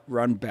usually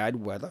outrun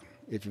bad weather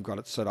if you've got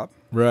it set up.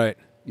 Right.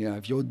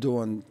 If you're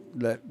doing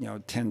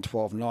 10,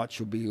 12 knots,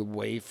 you'll be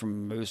away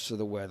from most of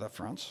the weather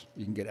fronts.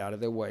 You can get out of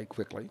their way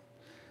quickly,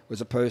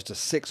 as opposed to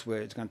 6,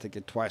 where it's going to take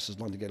you twice as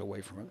long to get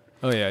away from it.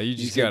 Oh yeah, you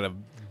just got to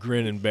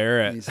grin and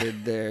bear it. He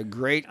said they're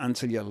great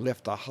until you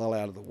lift the hull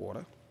out of the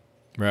water.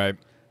 Right.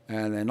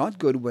 And they're not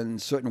good when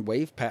certain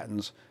wave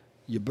patterns,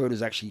 your boat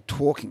is actually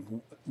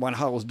talking. One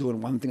hull is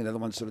doing one thing, and the other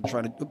one's sort of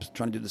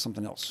trying to do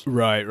something else.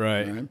 Right.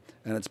 And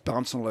it's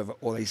bouncing all over,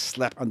 or they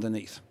slap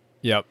underneath.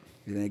 Yep.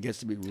 And it gets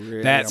to be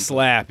really That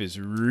slap is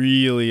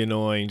really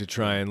annoying to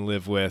try and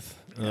live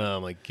with. Oh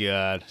my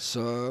God.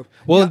 So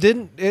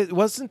it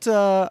wasn't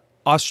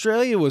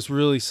Australia was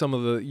really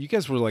you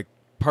guys were like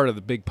part of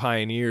the big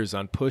pioneers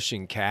on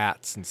pushing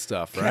cats and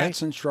stuff, right?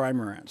 Cats and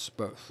trimarans,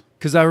 both.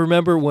 Because I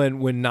remember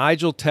when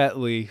Nigel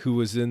Tetley, who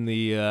was in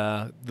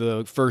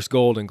the first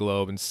Golden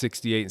Globe in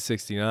 '68 and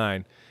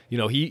 '69,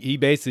 he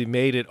basically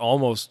made it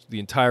almost the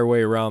entire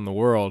way around the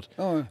world,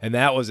 and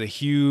that was a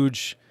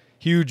huge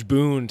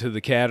boon to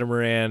the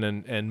catamaran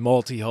and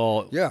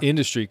multi-hull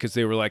industry, because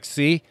they were like,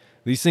 see,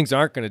 these things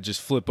aren't going to just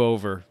flip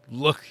over.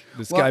 Look,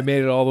 this guy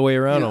made it all the way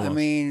around almost. I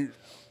mean,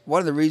 one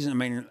of the reasons,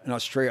 in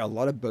Australia, a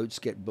lot of boats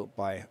get built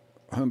by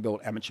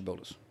home-built amateur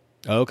builders.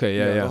 Okay,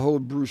 yeah. The whole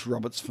Bruce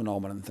Roberts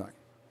phenomenon thing.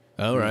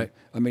 All right.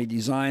 He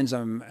designs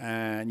them,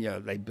 and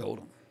they build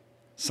them.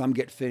 Some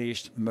get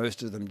finished.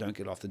 Most of them don't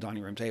get off the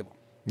dining room table.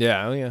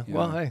 Yeah, oh yeah.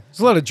 Well, hey, there's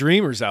a lot of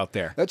dreamers out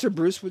there. That's what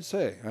Bruce would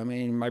say.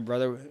 My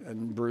brother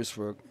and Bruce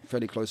were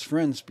fairly close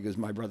friends, because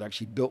my brother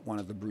actually built one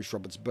of the Bruce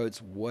Roberts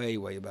boats way,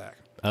 way back.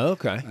 Oh,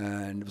 okay.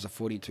 And it was a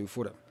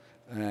 42-footer.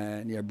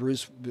 And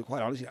Bruce,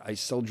 quite honestly, I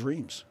sell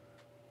dreams.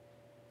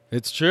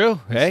 It's true.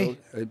 Hey,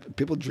 so,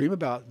 people dream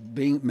about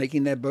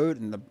making their boat,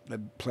 and the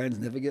plans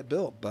never get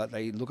built, but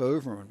they look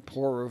over and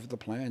pore over the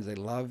plans. They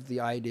love the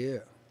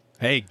idea.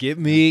 Hey, give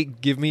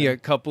me a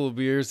couple of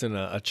beers and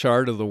a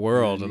chart of the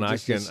world, and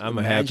I'm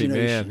a happy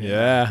man.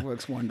 Yeah,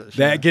 works wonders.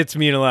 That gets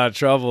me in a lot of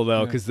trouble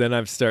though, because then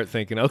I start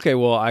thinking, okay,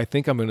 well, I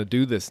think I'm going to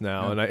do this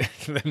now,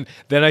 and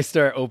then I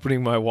start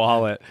opening my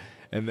wallet,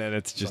 and then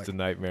it's just a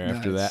nightmare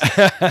after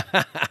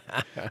that.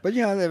 But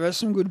there are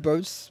some good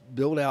boats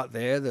built out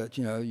there that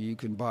you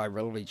can buy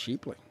relatively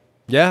cheaply.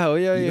 Yeah, oh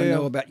yeah, you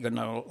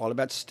know all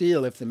about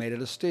steel if they're made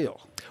out of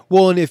steel.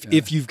 Well, and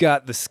if you've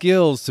got the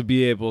skills to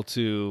be able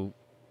to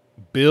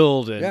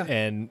build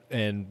and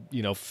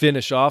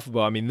finish off a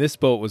boat. This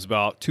boat was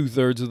about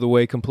 2/3 of the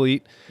way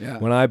complete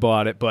when I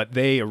bought it, but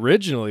they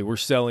originally were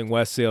selling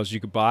West Sails. You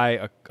could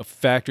buy a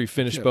factory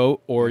finished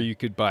boat, or you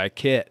could buy a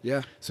kit.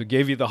 Yeah. So it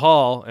gave you the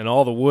hull and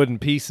all the wooden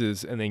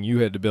pieces, and then you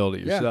had to build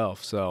it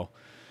yourself. So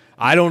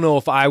I don't know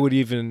if I would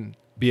even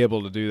be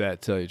able to do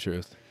that, to tell you the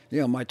truth.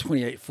 Yeah, my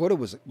 28-footer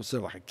was sort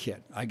of like a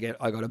kit. I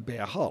got a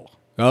bare hull.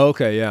 Oh,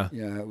 okay, yeah.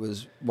 Yeah, it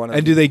was one of.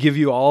 And do they give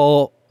you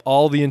all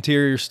the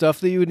interior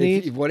stuff that you would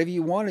need? Whatever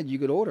you wanted, you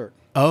could order it.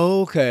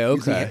 Oh,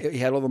 okay. He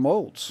had all the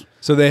molds.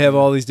 So they have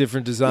all these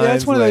different designs. Yeah,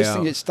 it's one of those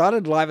things. It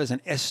started live as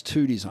an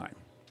S2 design.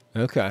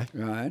 Okay.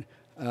 Right.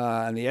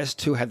 And the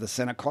S2 had the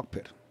center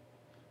cockpit.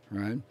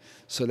 Right.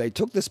 So they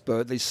took this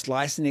boat, they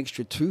sliced an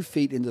extra 2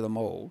 feet into the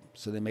mold,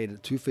 so they made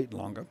it 2 feet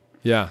longer.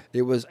 Yeah.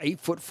 It was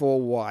 8'4"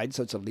 wide,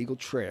 so it's a legal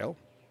trail,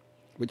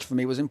 which for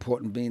me was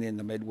important, being in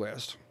the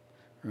Midwest.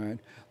 Right.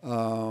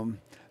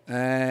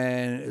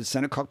 And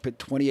center cockpit,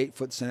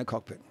 28-foot center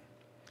cockpit.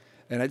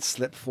 And it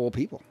slept 4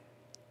 people.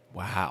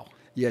 Wow.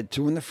 You had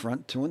 2 in the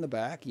front, 2 in the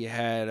back. You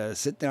had a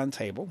sit-down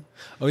table.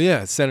 Oh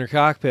yeah, center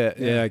cockpit.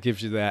 Yeah. Yeah, it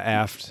gives you that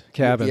aft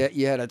cabin.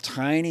 You had a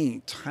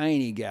tiny,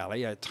 tiny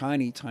galley, a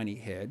tiny, tiny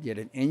head. You had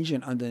an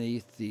engine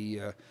underneath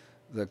the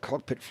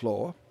cockpit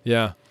floor.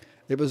 Yeah.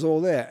 It was all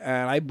there,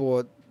 and I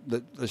bought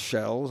the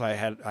shells. I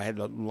had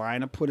a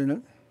liner put in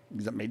it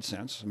because that made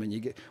sense. I mean, you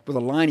get with a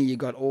liner, you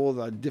got all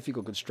the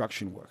difficult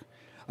construction work.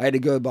 I had to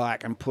go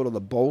back and put all the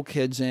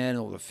bulkheads in,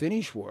 all the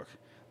finish work.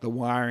 The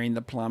wiring,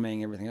 the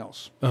plumbing, everything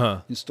else.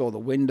 Install the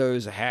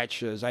windows, the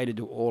hatches. I had to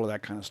do all of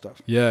that kind of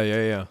stuff.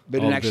 Yeah.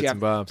 But All it the actually bits and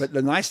bobs. But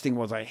the nice thing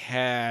was I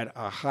had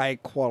a high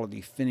quality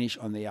finish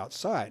on the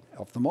outside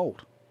off the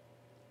mold.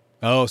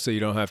 Oh, so you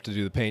don't have to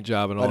do the paint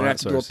job and all I didn't that have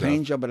to sort do of a stuff.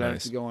 paint job, but I Nice.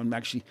 have to go and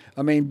actually.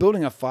 I mean,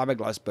 building a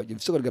fiberglass boat,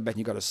 you've still got to go back and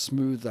you've got to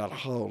smooth that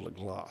whole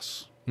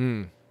glass.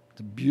 It's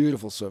a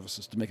beautiful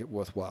surfaces to make it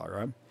worthwhile,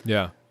 right?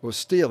 Yeah. Well,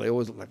 steel, it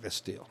always looked like they're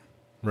steel.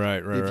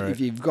 Right. If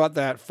you've got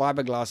that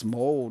fiberglass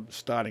mold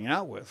starting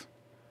out with,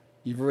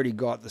 you've already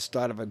got the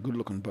start of a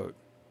good-looking boat.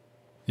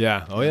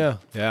 Yeah. Oh, yeah.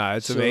 Yeah,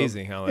 it's So,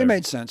 amazing how it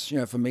made sense.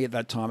 For me at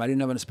that time, I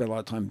didn't want to spend a lot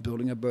of time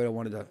building a boat. I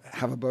wanted to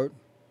have a boat.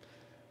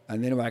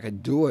 And then if I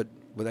could do it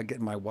without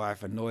getting my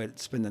wife annoyed at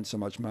spending so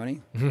much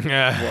money,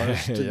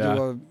 was to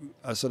do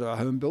a sort of a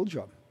home build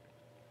job.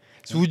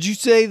 So would you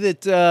say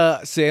that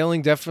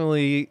sailing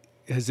definitely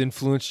has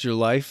influenced your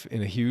life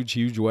in a huge,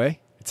 huge way?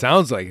 It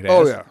sounds like it has.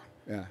 Oh,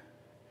 yeah.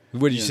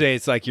 Would you Yeah. say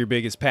it's like your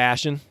biggest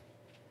passion?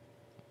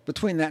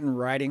 Between that and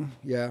writing,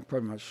 yeah,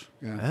 pretty much.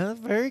 Yeah.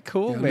 Very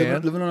cool, Yeah,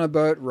 man. living on a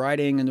boat,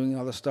 writing and doing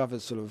other stuff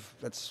is sort of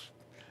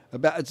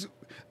it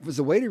was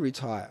a way to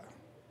retire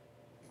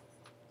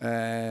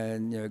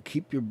and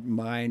keep your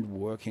mind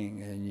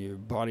working and your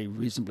body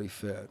reasonably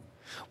fit.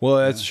 Well,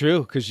 that's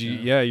true because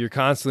you're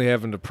constantly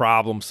having to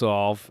problem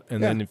solve,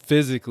 and then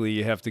physically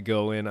you have to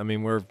go in. I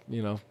mean,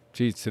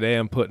 today I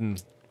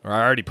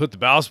already put the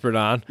bowsprit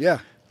on, Yeah.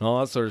 and all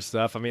that sort of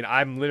stuff. I mean,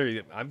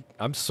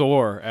 I'm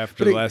sore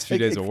after the last few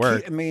days of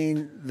work. I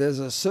mean, there's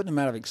a certain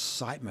amount of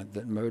excitement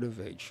that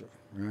motivates you,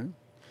 right?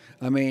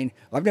 I mean,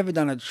 I've never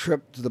done a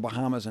trip to the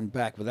Bahamas and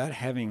back without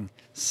having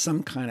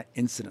some kind of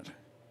incident.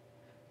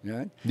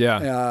 Right?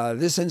 Yeah.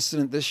 This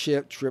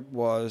ship trip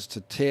was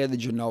to tear the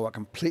Genoa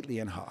completely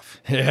in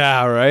half.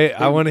 Yeah, right.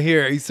 I want to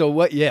hear. So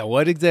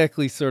what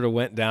exactly sort of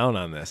went down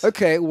on this?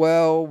 Okay,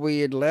 well, we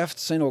had left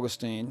St.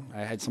 Augustine.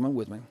 I had someone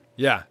with me.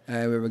 Yeah.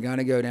 And we were going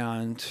to go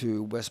down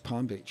to West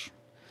Palm Beach.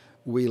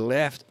 We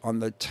left on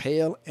the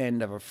tail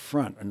end of a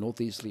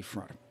northeasterly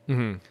front.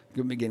 Mm-hmm.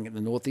 We're beginning at the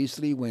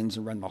northeasterly winds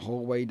and run the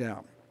whole way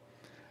down.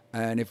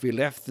 And if we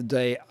left the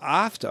day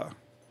after,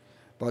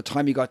 by the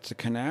time you got to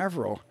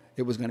Canaveral,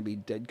 it was going to be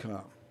dead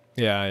calm.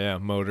 Yeah,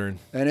 motoring.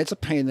 And it's a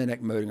pain in the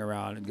neck motoring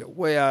around and get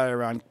way out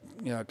around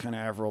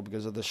Canaveral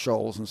because of the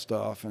shoals and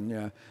stuff. And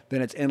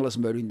then it's endless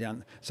motoring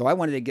down. So I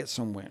wanted to get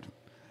some wind.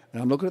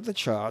 And I'm looking at the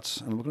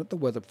charts, I'm looking at the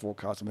weather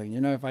forecast. I'm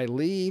thinking, if I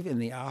leave in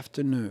the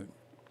afternoon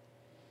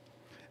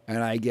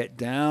and I get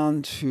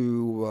down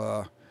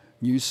to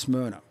New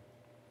Smyrna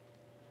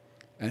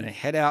and I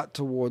head out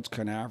towards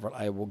Canaveral,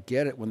 I will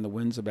get it when the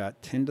wind's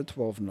about 10 to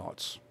 12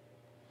 knots.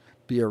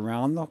 Be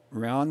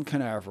around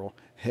Canaveral,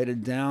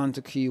 headed down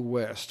to Key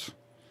West,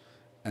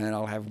 and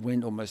I'll have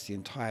wind almost the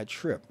entire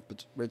trip.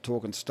 But we're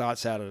talking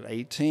starts out at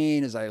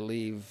 18 as I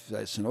leave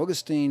St.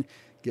 Augustine,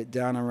 get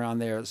down around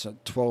there, it's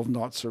 12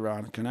 knots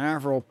around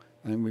Canaveral,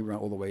 and we run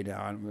all the way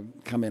down and we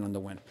come in on the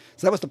wind.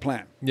 So that was the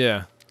plan.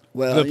 Yeah.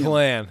 Well, The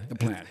plan.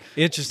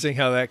 Interesting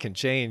how that can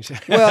change.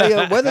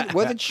 Well,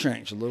 weather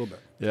changed a little bit.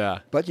 Yeah.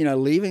 But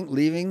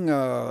leaving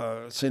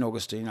St.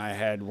 Augustine, I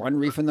had a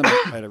reef in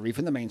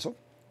the mainsail.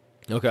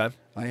 Okay.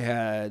 I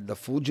had the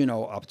full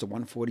Genoa up to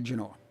 140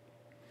 Genoa.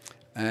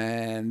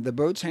 And the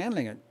boat's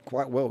handling it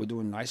quite well. We're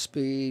doing nice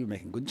speed, we're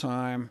making good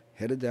time,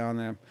 headed down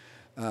there.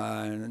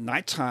 And at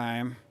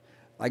nighttime,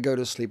 I go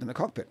to sleep in the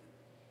cockpit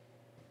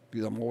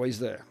because I'm always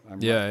there.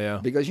 Yeah.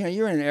 Because,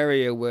 you're in an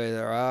area where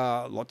there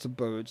are lots of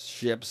boats,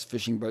 ships,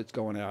 fishing boats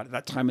going out. At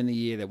that time in the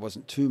year, there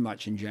wasn't too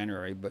much in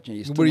January. But,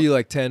 What are you,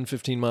 like 10,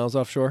 15 miles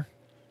offshore?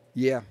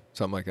 Yeah.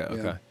 Something like that. Yeah.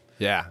 Okay.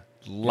 Yeah.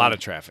 A lot of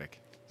traffic.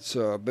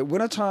 So, but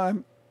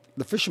wintertime,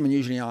 the fishermen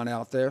usually aren't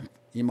out there.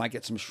 You might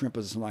get some shrimpers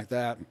and something like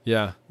that.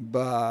 Yeah.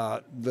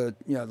 But the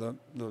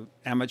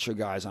amateur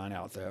guys aren't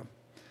out there.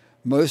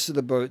 Most of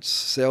the boats,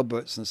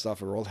 sailboats and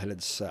stuff, are all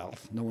headed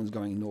south. No one's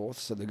going north,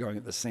 so they're going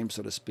at the same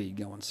sort of speed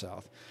going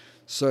south.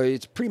 So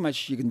it's pretty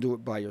much you can do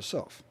it by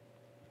yourself.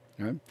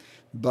 Right?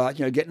 But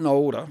getting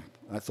older,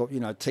 I thought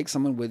take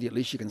someone with you. At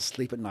least you can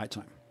sleep at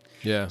nighttime.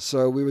 Yeah.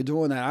 So we were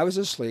doing that. I was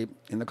asleep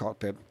in the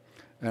cockpit,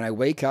 and I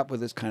wake up with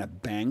this kind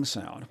of bang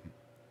sound.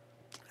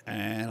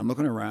 And I'm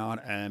looking around,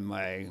 and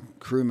my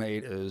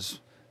crewmate is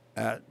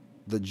at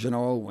the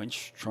Genoa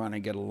winch trying to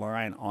get a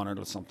line on it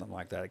or something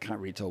like that. I can't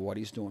really tell what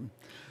he's doing.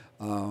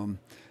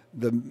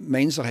 The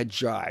mainsail had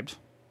jibed,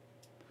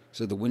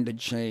 so the wind had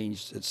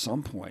changed at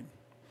some point.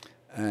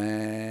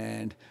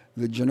 And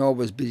the Genoa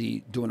was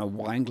busy doing a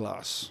wine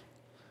glass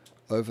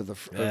over the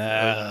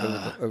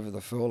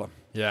furler.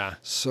 Yeah.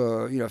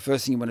 So,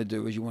 first thing you want to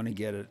do is you want to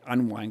get it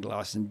unwind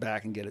glass and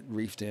back and get it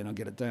reefed in or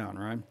get it down,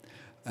 right?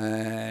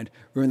 And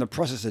we're in the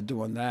process of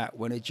doing that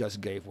when it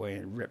just gave way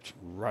and ripped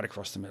right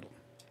across the middle.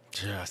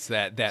 Just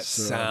that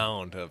So-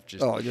 sound of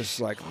just. Oh, just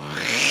like,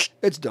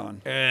 it's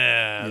done.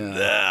 Yeah,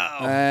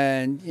 Yeah.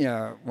 And,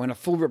 when a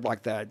full rip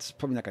like that, it's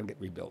probably not going to get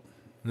rebuilt.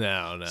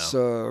 no.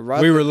 So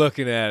rather We were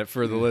looking at it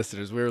for the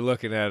listeners. We were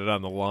looking at it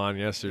on the lawn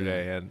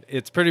yesterday, and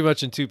it's pretty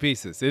much in two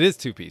pieces. It is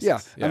two pieces.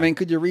 Yeah. I mean,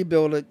 could you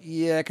rebuild it?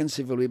 Yeah,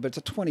 conceivably, but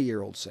it's a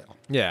 20-year-old sail.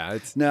 yeah,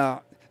 it's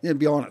Now, to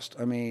be honest,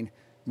 I mean,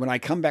 when I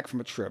come back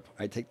from a trip,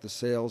 I take the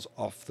sails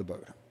off the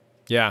boat.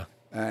 yeah,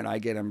 And I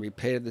get them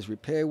repaired. There's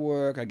repair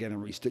work. I get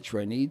them restitched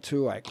where I need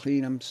to. I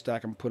clean them,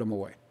 stack them, put them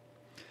away.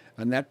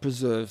 And that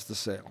preserves the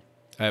sail.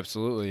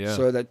 absolutely, yeah.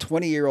 So that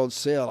 20-year-old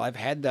sail, I've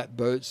had that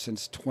boat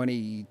since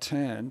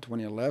 2010,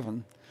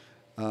 2011.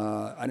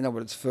 I don't know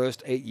what its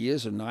first 8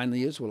 years or 9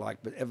 years were like,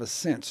 but ever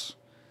since,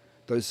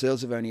 those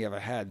sails have only ever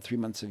had 3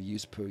 months of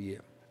use per year.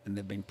 And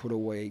they've been put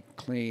away,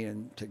 clean,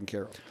 and taken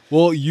care of.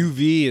 Well,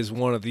 UV is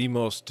one of the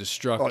most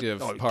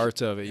destructive Oh,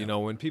 parts of it. You know,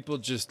 when people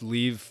just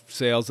leave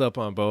sails up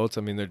on boats,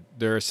 I mean,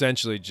 they're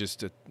essentially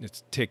just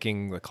it's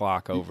ticking the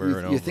clock over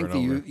and over think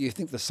and over. You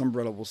think the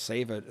Sunbrella will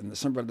save it, and the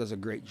Sunbrella does a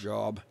great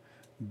job.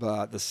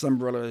 But the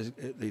Sunbrella,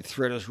 the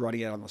thread is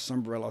running out on the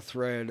Sunbrella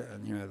thread,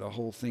 and the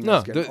whole thing No,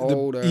 is getting the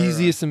older.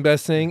 easiest and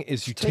best thing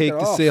is you Just take take it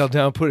the off. sail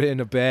down, put it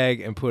in a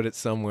bag, and put it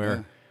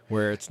somewhere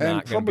where it's and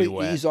not going to be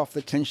probably wet. ease off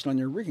the tension on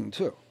your rigging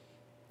too.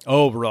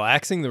 Oh,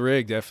 relaxing the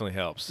rig definitely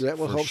helps. So that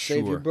will for help save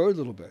your sure. boat a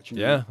little bit.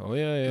 Yeah. Oh,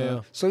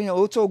 yeah. So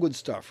it's all good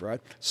stuff, right?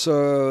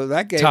 So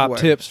that gave Top way.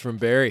 tips from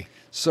Barry.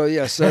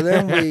 So so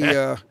then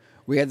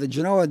we had the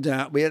Genoa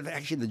down. We had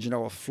actually the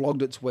Genoa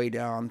flogged its way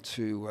down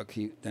to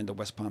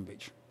West Palm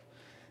Beach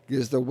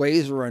because the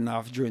waves were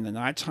enough during the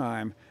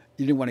nighttime.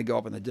 You didn't want to go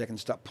up on the deck and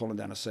start pulling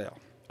down a sail.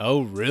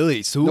 Oh,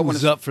 really? So No it one was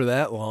is- up for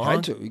that long?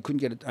 Had to. You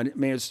couldn't get it. I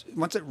mean,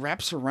 once it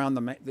wraps around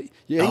anybody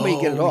get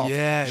it Oh, off.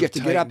 yeah, You have it to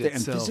get up tightened there and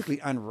itself. physically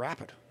unwrap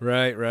it.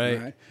 Right.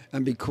 Right?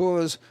 And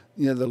because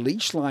the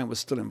leash line was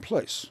still in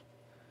place,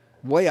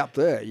 way up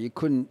there, you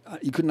couldn't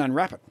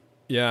unwrap it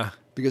Yeah.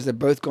 because they're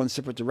both going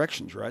separate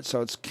directions, right?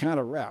 So it's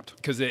counter wrapped.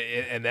 Because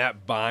and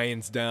that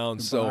binds down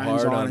so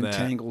Binds hard on and that.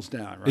 tangles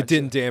down. Right? It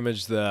didn't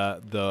damage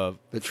the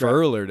track.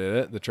 furler, did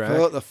it? The track?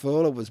 The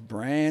furler was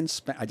brand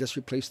spanking. I just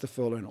replaced the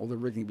furler and all the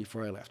rigging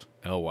before I left.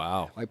 Oh,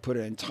 wow. I put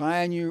an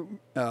entire new,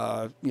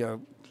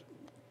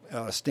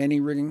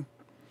 standing rigging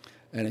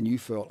and a new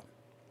furler.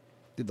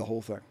 Did the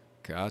whole thing.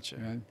 Gotcha.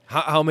 Right.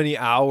 How many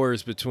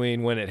hours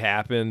between when it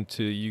happened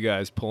to you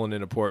guys pulling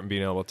into port and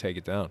being able to take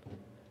it down?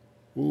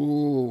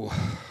 Ooh,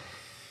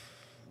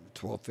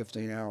 12,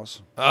 15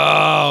 hours.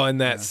 Oh, and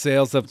that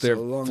sail's up there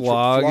So long trip,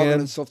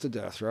 flogging. itself to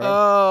death, right?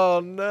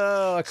 Oh,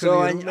 no. I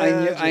So couldn't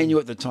I knew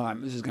at the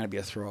time this is going to be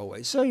a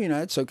throwaway. So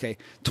it's okay.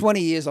 20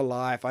 years of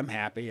life, I'm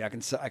happy. I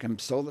can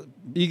sell the.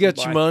 You got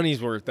buy- your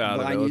money's worth out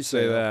of buy it. new Let's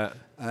say sail. that.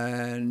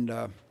 And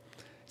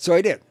so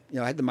I did.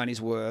 I had the money's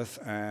worth,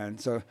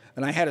 and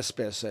I had a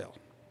spare sail.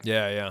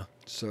 Yeah.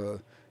 So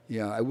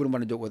I wouldn't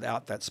want to do it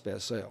without that spare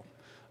sail.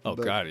 Oh,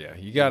 But- God, yeah.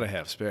 You got to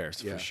have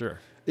spares Yeah. for sure.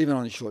 Even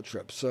on a short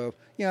trip. So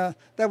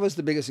that was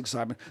the biggest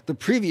excitement. The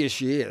previous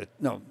year,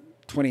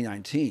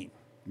 2019,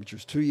 which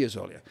was 2 years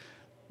earlier,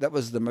 that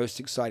was the most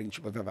exciting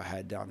trip I've ever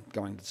had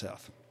going to the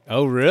south.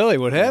 Oh, really?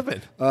 What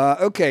happened?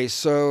 Okay,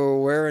 so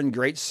we're in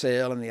Great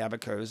Sail in the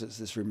Abacos. It's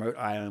this remote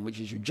island,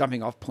 which is your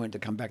jumping off point to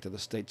come back to the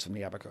States from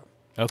the Abaco.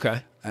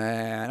 Okay.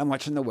 And I'm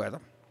watching the weather.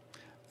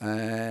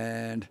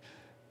 And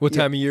What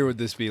Yeah. time of year would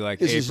this be? Like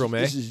this April, is, May?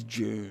 This is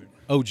June.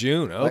 Oh,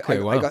 June. Okay,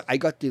 wow. I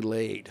got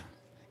delayed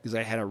because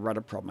I had a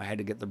rudder problem. I had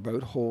to get the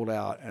boat hauled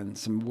out and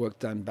some work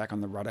done back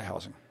on the rudder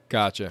housing.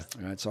 Gotcha.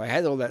 All right, so I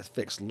had all that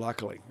fixed.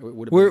 Luckily, it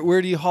would have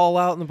Where do you haul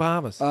out in the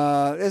Bahamas?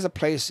 there's a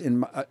place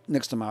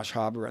next to Marsh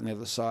Harbor on the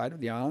other side of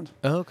the island.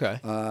 Oh, okay.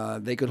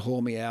 They could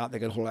haul me out. They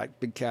could haul out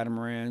big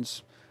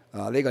catamarans.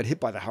 They got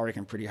hit by the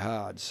hurricane pretty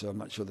hard, so I'm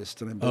not sure they're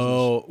still in business.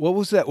 Oh, what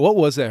was that? What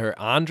was that? Her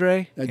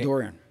Andre?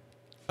 Dorian.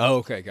 Oh,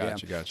 okay. Yeah.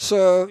 Gotcha.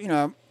 So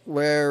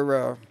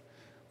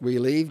we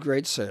leave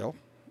Great Sail.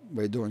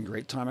 We're doing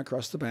great time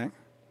across the bank,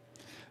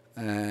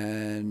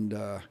 and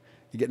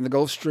you get in the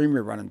Gulf Stream.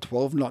 We're running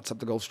 12 knots up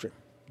the Gulf Stream.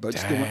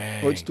 Boats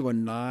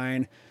doing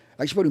 9.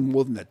 Actually, probably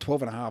more than that,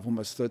 12 and a half,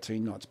 almost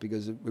 13 knots,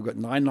 because we've got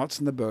 9 knots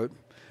in the boat.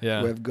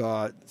 Yeah. We've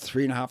got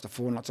 3.5 to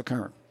 4 knots of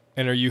current.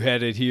 And are you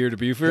headed here to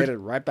Buford? Headed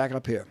right back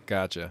up here.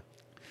 Gotcha.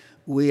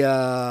 We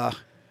are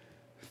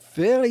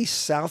fairly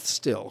south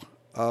still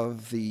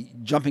of the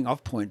jumping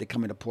off point to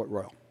come into Port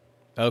Royal.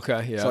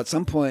 Okay. Yeah. So at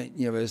some point,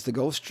 as the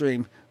Gulf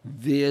Stream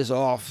veers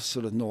off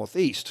sort of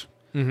northeast,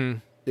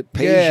 it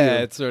pays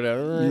it's sort you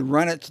of.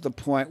 run it to the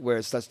point where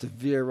it starts to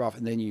veer off,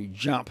 and then you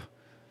jump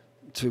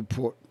to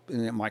Port,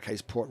 in my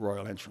case, Port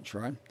Royal entrance,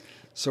 right?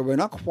 So we're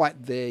not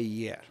quite there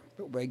yet,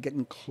 but we're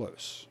getting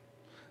close.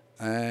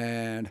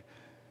 And a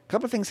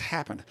couple of things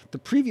happened. The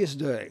previous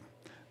day,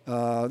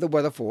 the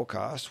weather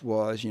forecast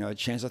was, a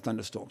chance of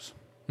thunderstorms.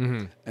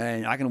 Mm-hmm.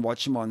 And I can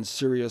watch them on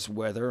Sirius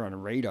Weather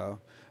on radar,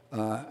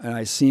 and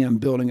I see them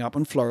building up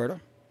in Florida,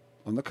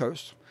 on the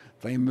coast.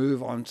 They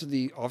move onto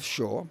the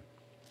offshore.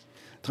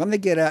 Time they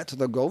get out to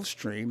the Gulf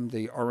Stream,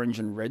 the orange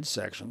and red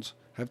sections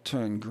have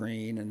turned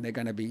green, and they're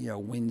going to be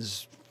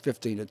winds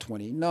 15 to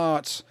 20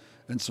 knots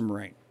and some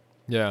rain.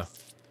 Yeah.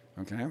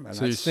 Okay, and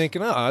So you're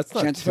thinking, oh, that's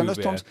not chance of too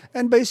thunderstorms. bad.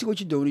 And basically, what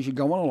you're doing is you're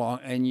going along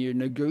and you're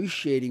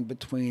negotiating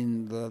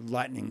between the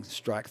lightning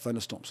strike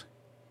thunderstorms.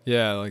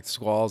 Yeah, like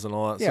squalls and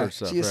all that sort of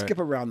stuff. So you right? skip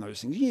around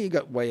those things. You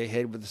got way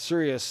ahead with the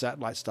Sirius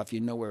satellite stuff. You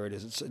know where it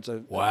is. It's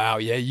a Wow,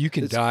 yeah, you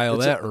can it's- dial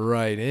it's that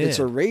right in. It's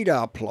a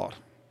radar plot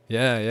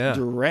yeah.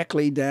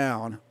 directly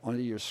down onto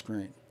your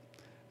screen,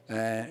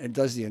 and it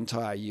does the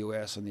entire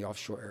U.S. and the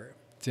offshore area.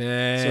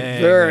 Dang,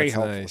 So very that's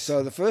helpful. nice.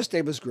 So the first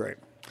day was great.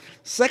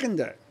 Second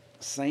day,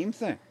 same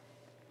thing.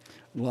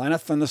 Line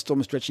of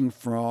thunderstorms stretching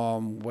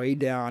from way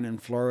down in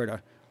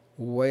Florida,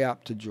 way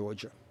up to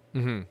Georgia,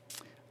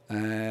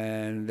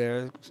 and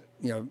they're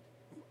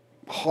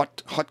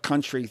hot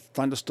country.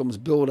 Thunderstorms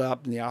build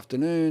up in the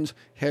afternoons,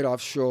 head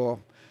offshore,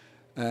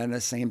 and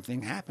the same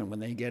thing happened when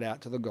they get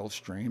out to the Gulf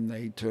Stream.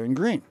 They turn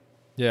green,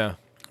 Yeah.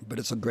 but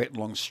it's a great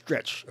long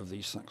stretch of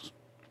these things.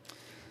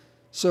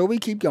 So we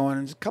keep going,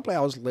 and a couple of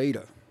hours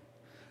later,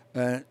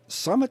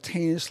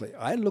 simultaneously,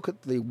 I look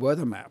at the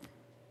weather map,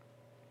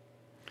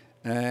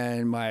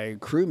 and my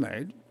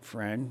crewmate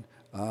friend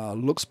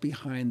looks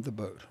behind the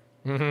boat.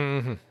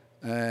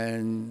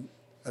 And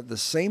at the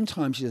same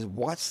time, she says,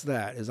 "What's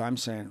that?" As I'm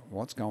saying,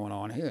 "What's going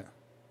on here?"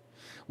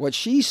 What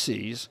she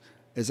sees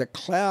is a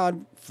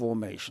cloud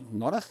formation,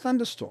 not a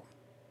thunderstorm.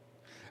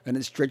 And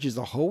it stretches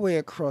the whole way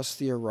across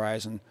the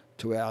horizon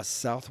to our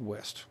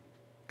southwest,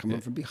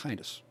 coming from behind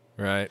us.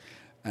 Right.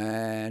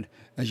 And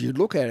as you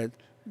look at it,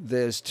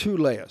 there's two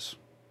layers.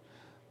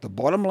 The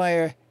bottom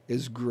layer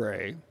is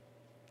gray.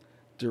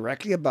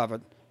 Directly above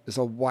it is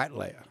a white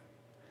layer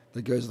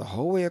that goes the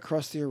whole way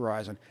across the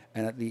horizon.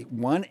 And at the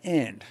one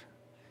end,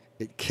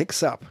 it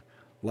kicks up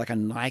like a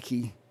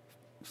Nike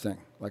thing,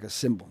 like a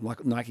symbol,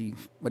 like Nike,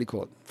 what do you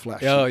call it?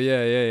 Flash. Oh,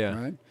 yeah.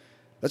 Right?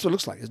 That's what it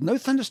looks like. There's no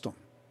thunderstorm.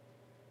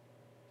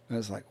 And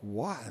it's like,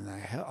 what in the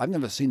hell? I've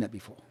never seen that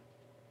before.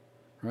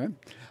 Right?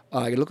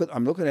 I'm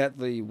looking at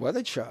the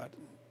weather chart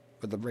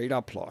with the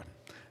radar plot,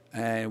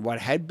 and what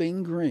had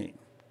been green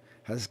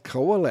has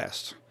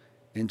coalesced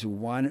into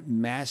one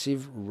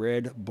massive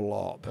red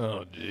blob.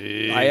 Oh,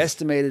 geez. I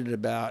estimated it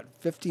about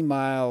 50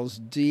 miles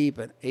deep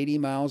and 80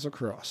 miles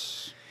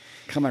across,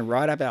 coming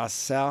right up our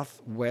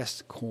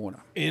southwest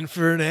corner. In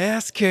for an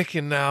ass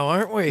kicking now,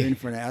 aren't we? In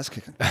for an ass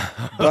kicking.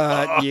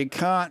 But you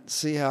can't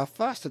see how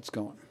fast it's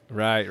going.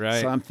 Right.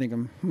 So I'm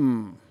thinking,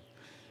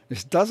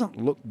 this doesn't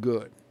look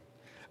good.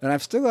 And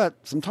I've still got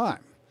some time.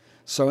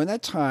 So in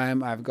that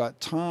time, I've got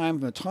time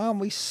from the time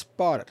we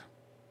spot it,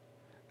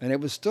 and it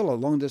was still a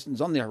long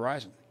distance on the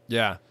horizon.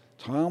 Yeah.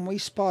 Time we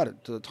spot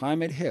it to the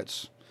time it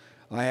hits,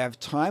 I have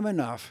time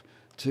enough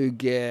to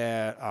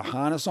get a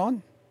harness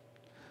on,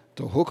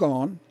 to hook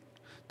on,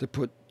 to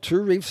put 2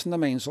 reefs in the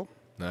mainsail,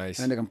 Nice.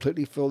 and to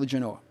completely fill the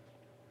Genoa.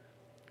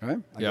 Right?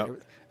 Yep.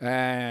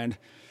 And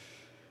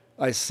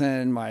I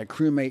send my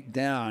crewmate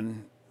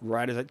down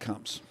right as it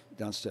comes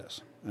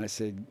downstairs. And I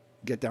said,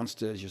 get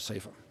downstairs, you're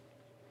safer.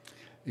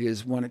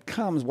 Is when it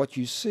comes, what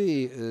you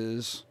see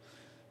is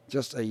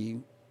just a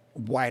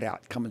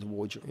whiteout coming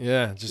towards you.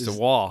 Yeah, just a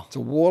wall. It's a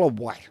wall of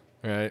white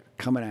Right.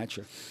 coming at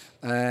you.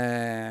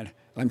 And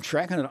I'm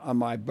tracking it on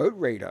my boat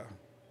radar.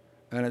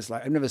 And it's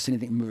like, I've never seen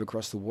anything move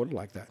across the water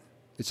like that.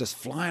 It's just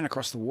flying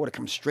across the water,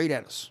 comes straight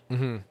at us.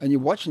 Mm-hmm. And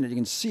you're watching it, you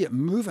can see it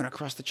moving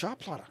across the chart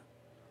plotter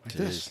like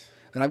this.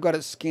 And I've got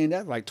it scanned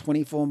out like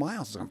 24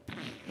 miles. It's going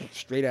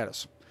straight at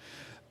us.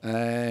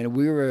 And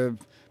we were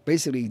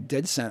basically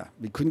dead center.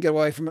 We couldn't get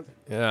away from it.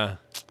 Yeah.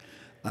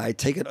 I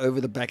take it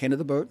over the back end of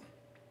the boat.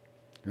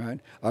 Right.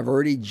 I've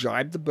already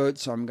jibed the boat,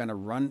 so I'm going to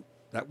run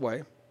that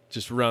way.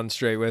 Just run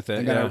straight with it.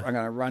 I'm Yeah. going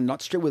to run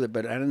not straight with it,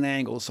 but at an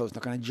angle, so it's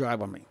not going to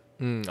jibe on me.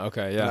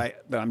 Okay. Yeah.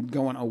 But I'm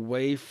going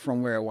away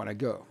from where I want to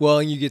go. Well,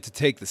 and you get to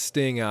take the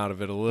sting out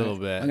of it a little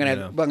bit. I'm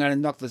going to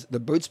knock the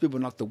boat speed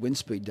will knock the wind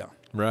speed down.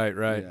 Right.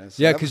 Yeah,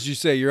 so Yeah, that because was- you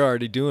say you're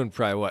already doing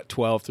probably what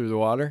 12 through the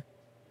water,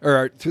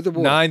 or Through the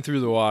water. 9 through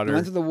the water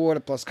Into the water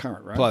plus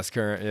current, right? plus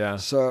current. Yeah.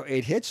 So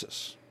it hits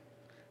us,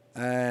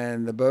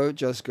 and the boat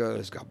just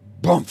goes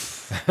bump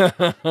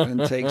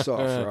and takes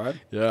off, right?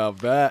 Yeah, I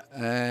bet.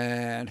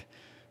 And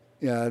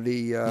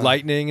the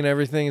Lightning and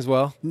everything as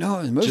well. no,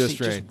 it was mostly just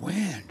just rain.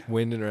 wind.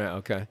 Wind and rain.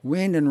 Okay.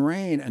 Wind and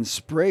rain and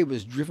spray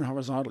was driven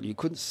horizontal. I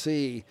couldn't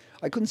see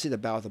the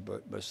bow of the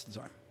boat most of the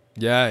time.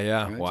 Yeah.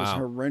 Right? Just Wow.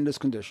 horrendous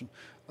condition.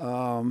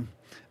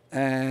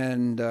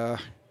 And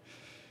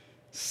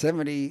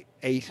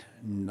 78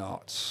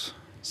 knots,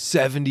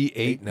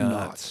 78 knots.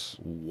 knots.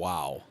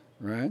 Wow.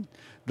 right?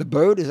 The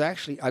boat is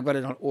actually, I've got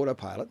it on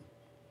autopilot,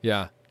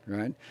 Yeah.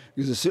 right?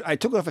 Because I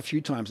took it off a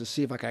few times to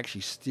see if I could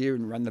actually steer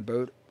and run the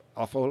boat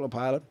off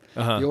autopilot.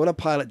 Uh-huh. The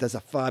autopilot does a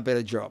far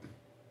better job.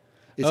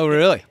 Oh,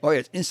 really? Oh, yeah,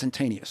 it's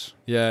instantaneous,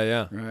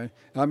 Yeah. right?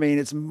 I mean,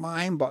 it's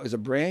mind-boggling. It's a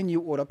brand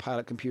new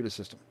autopilot computer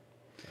system.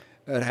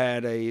 It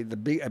had a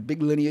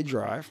big linear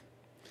drive,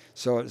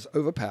 so it's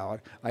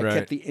overpowered. I Right.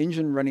 kept the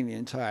engine running the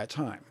entire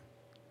time.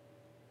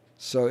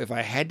 So if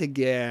I had to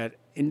get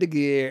into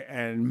gear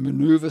and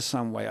maneuver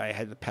some way. I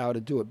had the power to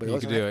do it, but You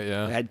also could do it,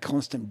 yeah. I had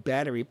constant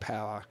battery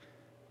power.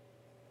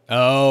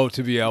 Oh,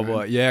 to be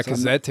able, yeah, So because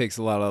I'm- that takes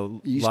a lot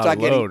of You lot start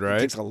of getting load, it right?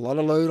 takes a lot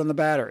of load on the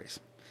batteries.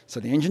 So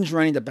the engine's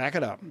running to back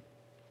it up.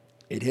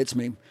 It hits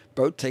me.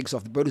 Boat takes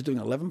off. The boat is doing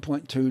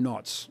 11.2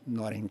 knots,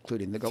 not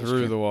including the Gulf Through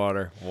Stream. the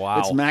water. Wow.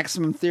 Its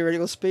maximum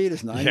theoretical speed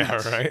is 9 yeah,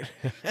 knots. right.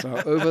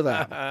 So over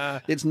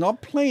that. It's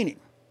not planing,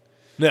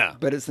 No.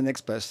 but it's the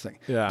next best thing.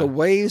 Yeah. The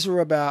waves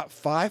were about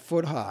 5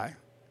 foot high,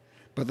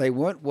 but they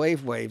weren't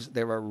waves.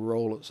 They were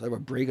rollers. They were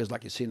breakers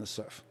like you see in the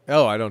surf.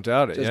 Oh, I don't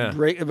doubt it. Just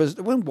Yeah. It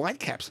weren't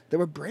whitecaps. There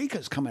were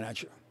breakers coming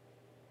at you.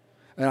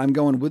 And I'm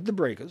going with the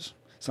breakers.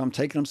 So I'm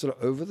taking them sort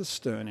of over the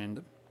stern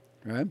end,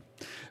 right?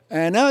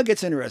 And now it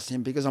gets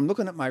interesting because I'm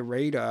looking at my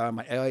radar,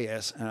 my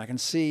AIS, and I can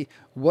see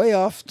way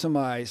off to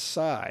my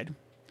side,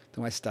 to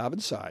my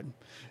starboard side,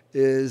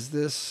 is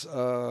this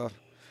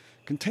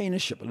container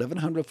ship,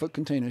 1,100-foot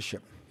container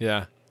ship.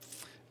 Yeah.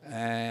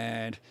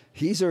 And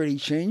he's already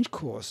changed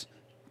course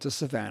to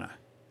Savannah.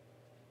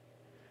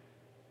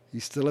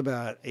 He's still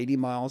about 80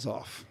 miles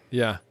off.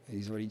 Yeah.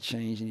 He's already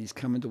changed and he's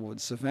coming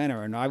towards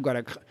Savannah, and I've got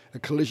a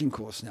collision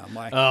course now.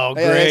 My Oh,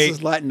 AIS great.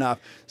 is lighting up,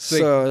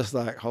 so it's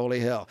like holy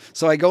hell.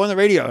 So I go on the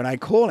radio and I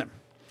call him,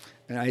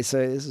 and I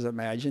say, "This is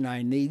Imagine.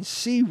 I need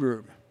sea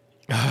room."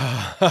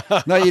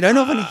 No, you don't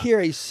often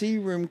hear a sea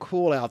room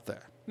call out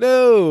there.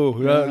 No,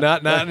 Yeah.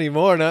 not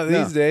anymore. Not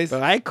No, these days.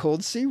 But I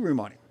called sea room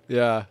on him,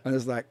 Yeah. and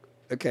it's like,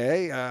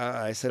 okay.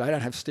 I said, I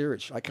don't have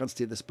steerage. I can't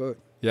steer this boat.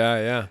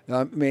 Yeah. Yeah.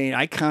 I mean,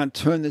 I can't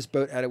turn this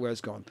boat out of where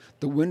it's going.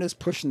 The wind is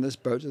pushing this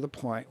boat to the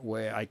point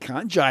where I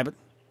can't jibe it.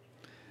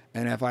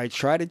 And if I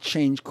try to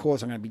change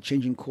course, I'm going to be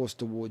changing course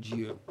towards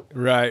you.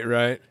 Right.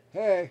 Right.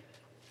 Hey.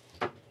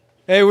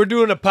 Hey, we're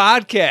doing a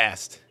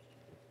podcast.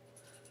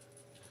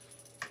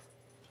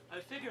 I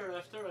figure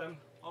after I'm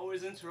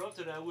always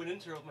interrupted, I would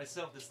interrupt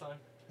myself this time.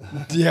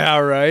 Yeah.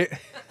 Right.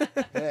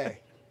 Hey.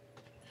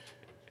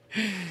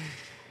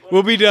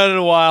 We'll be done in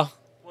a while.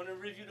 Want to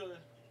review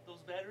those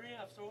battery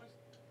afterwards?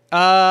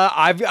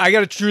 I got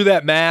to true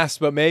that mass,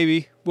 but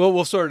maybe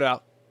we'll sort it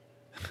out.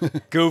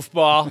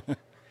 Goofball.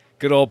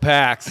 Good old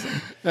Pax.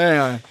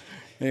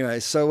 Anyway,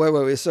 so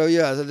wait. So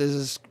yeah, so there's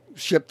this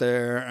ship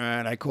there,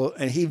 and I call,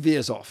 and he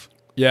veers off.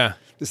 Yeah.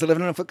 This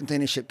 1,100-foot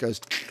container ship goes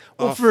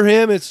Well, off. for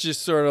him, it's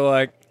just sort of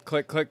like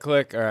click, click,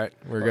 click. All right,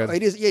 we're Well,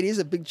 good. it is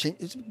a big change.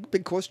 It's a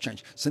big course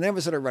change. So now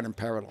we're sort of running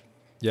parallel.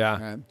 Yeah.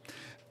 Right?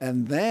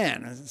 And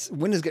then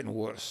wind is getting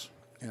worse.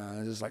 You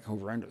know, it's like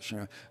horrendous. You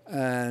know,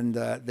 and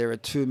there are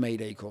 2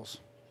 Mayday calls.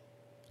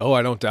 Oh,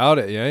 I don't doubt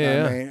it.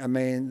 Yeah. I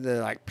mean,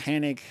 they're like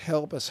panic,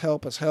 help us,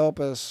 help us, help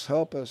us,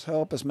 help us,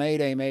 help us,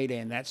 Mayday, Mayday,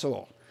 and that's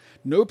all.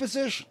 No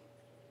position.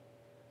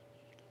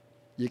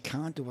 You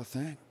can't do a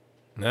thing.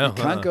 No. You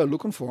can't go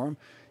looking for them.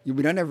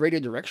 We don't have radio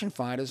direction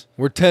finders.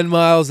 We're 10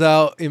 miles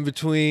out in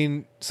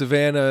between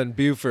Savannah and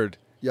Buford.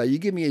 Yeah, you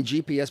give me a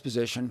GPS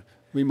position,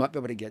 we might be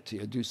able to get to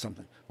you, do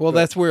something. Well, But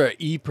that's where an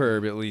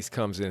EPIRB at least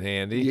comes in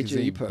handy. Get 'Cause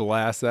your you EPIRB.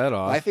 blast that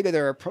off. I figure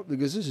there are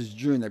because this is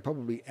June. There are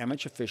probably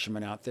amateur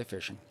fishermen out there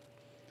fishing.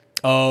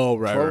 Oh,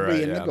 right, Probably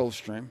right, in yeah. the Gulf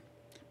Stream.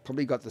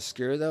 Probably got the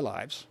scare of their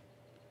lives.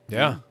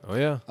 Yeah. Oh,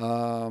 yeah.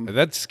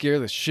 That'd scare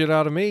the shit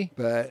out of me.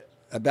 But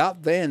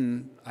about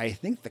then, I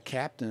think the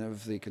captain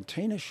of the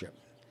container ship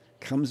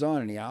comes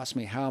on and he asks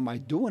me, how am I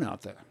doing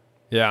out there?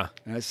 Yeah.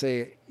 And I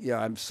say,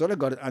 yeah, I've sort of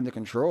got it under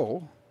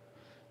control,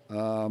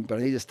 but I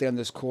need to stay on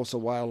this course a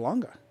while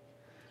longer.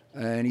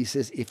 And he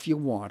says, if you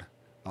want,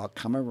 I'll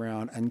come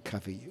around and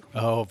cover you.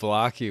 Oh,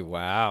 Blocky.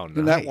 Wow.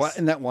 Nice.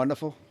 Isn't that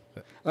wonderful?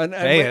 And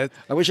Hey,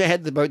 I wish I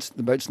had the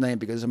boat's name,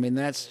 because I mean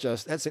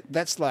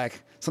that's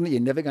like something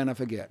you're never gonna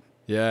forget.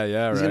 Yeah,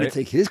 He's gonna right.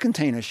 take his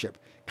container ship,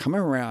 come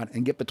around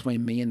and get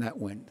between me and that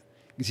wind,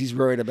 because he's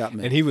worried about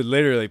me. And he would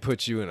literally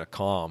put you in a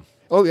calm.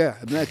 Oh yeah,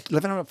 I mean, that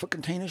 1,100-foot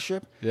container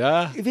ship.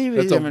 Yeah. If he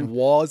was That's a even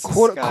wall. It's a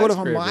quarter of a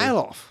skyscraper. mile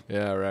off,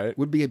 Yeah, right.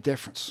 would be a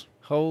difference.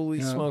 Holy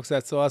Yeah. smokes,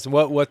 that's so awesome.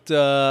 What was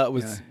Yeah.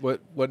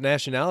 what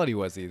nationality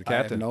was he? The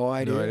captain? I have no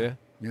idea. No idea.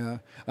 Yeah,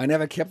 I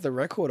never kept the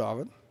record of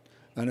it,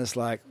 and it's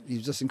like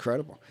he's just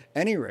incredible.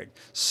 Any rate,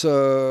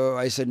 so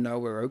I said no,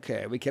 we're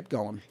okay. We kept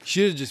going.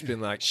 Should have just been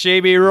like, "She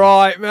be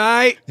right,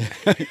 mate."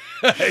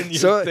 And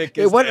So your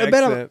thickest it went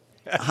about accent.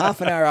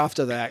 half an hour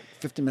after that,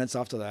 50 minutes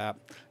after that,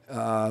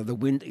 the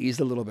wind eased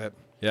a little bit,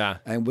 Yeah.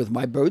 and with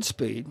my boat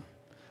speed,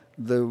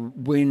 the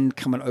wind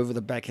coming over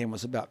the backhand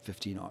was about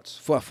 40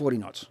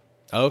 knots.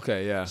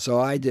 Okay. Yeah. So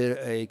I did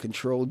a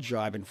controlled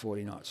jibe in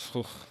 40 knots.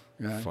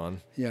 Yeah.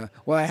 Fun. Yeah.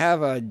 Well, I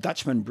have a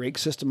Dutchman brake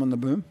system on the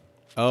boom.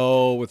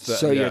 Oh, with the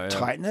So yeah, you yeah. Mm-hmm.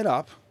 tighten it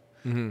up,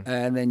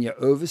 and then you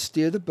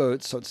oversteer the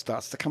boat so it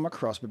starts to come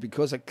across. But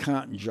because it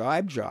can't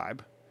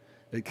jibe,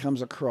 it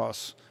comes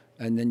across,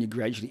 and then you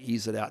gradually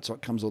ease it out so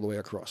it comes all the way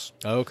across.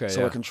 Okay.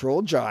 So yeah. a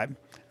controlled jibe,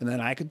 and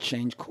then I could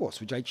change course,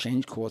 which I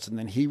changed course, and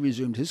then he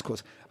resumed his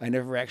course. I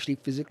never actually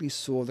physically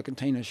saw the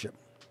container ship.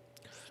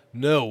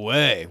 No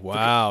way.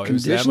 Wow. It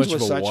was that much Conditions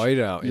of a were such-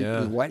 whiteout. It Yeah.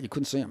 was white. You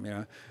couldn't see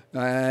them.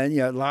 And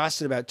it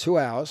lasted about 2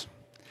 hours.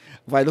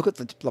 If I look at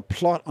the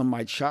plot on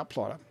my chart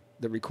plotter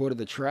that recorded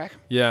the track,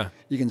 Yeah.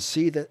 you can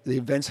see that the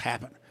events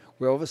happen.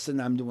 where all of a sudden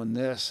I'm doing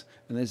this,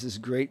 and there's this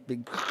great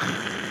big.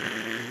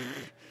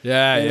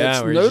 Yeah, And yeah.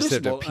 it's Where you just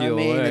have noticeable. to peel I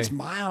mean, away. it's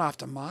mile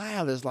after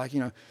mile. There's like,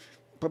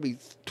 probably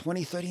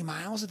 20, 30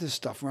 miles of this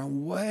stuff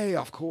around way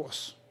off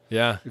course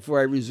Yeah. before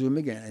I resume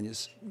again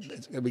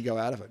and we go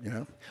out of it,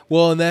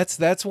 Well, and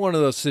that's one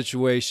of those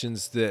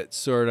situations that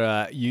sort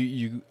of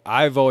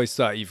I've always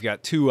thought you've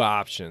got two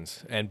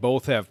options, and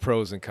both have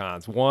pros and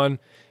cons. One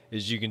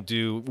is you can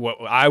do what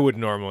I would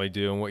normally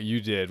do, and what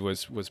you did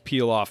was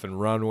peel off and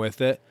run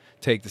with it,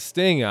 take the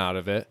sting out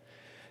of it.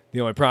 The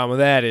only problem with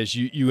that is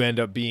you end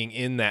up being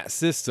in that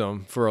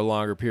system for a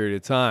longer period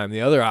of time. The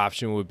other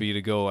option would be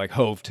to go like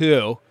Hove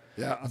 2,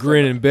 Yeah.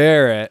 grin and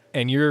bear it,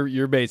 and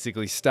you're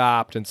basically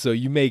stopped, and so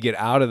you may get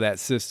out of that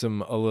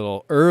system a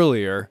little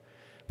earlier.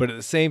 But at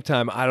the same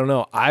time, I don't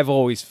know. I've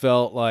always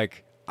felt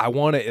like I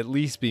want to at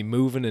least be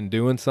moving and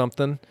doing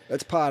something.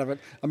 That's part of it.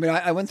 I mean,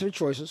 I went through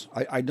choices.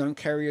 I don't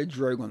carry a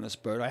drogue on this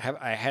boat. I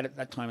had at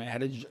that time. I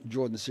had a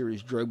Jordan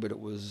Series drogue, but it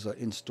was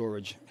in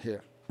storage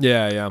here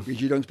Yeah.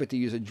 because you don't expect to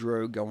use a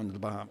drogue going to the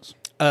Bahamas.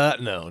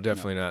 No,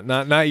 definitely not.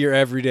 Not your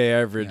everyday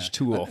average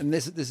tool. And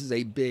this is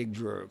a big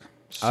drogue.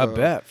 I So-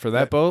 bet for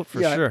that boat for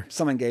yeah, sure.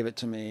 Someone gave it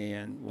to me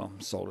and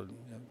sold it.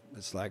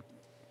 It's like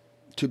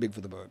too big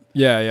for the boat.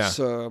 Yeah.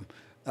 So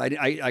I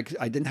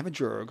didn't have a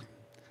drogue.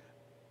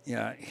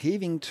 Yeah,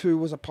 heaving 2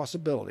 was a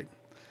possibility,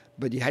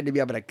 but you had to be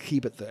able to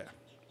keep it there.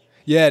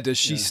 Yeah. Does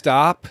she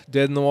stop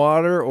dead in the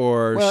water,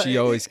 or Well, she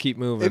always keep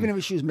moving? Even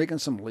if she was making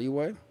some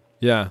leeway,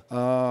 Yeah.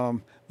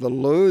 the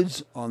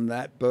loads on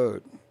that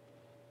boat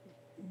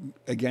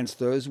against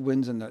those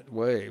winds and that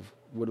wave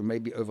would have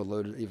maybe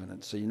overloaded even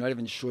it. So you're not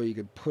even sure you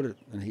could put it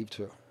in heave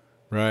 2.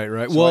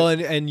 Right. So Well,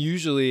 and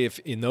usually if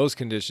in those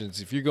conditions,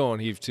 if you're going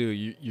heave 2,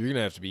 you're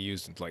gonna have to be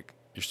using like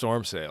your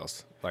storm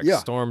sails, like Yeah.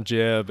 storm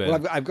jib. And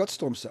Well, I've got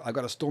storm sail. I've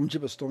got a storm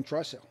jib, a storm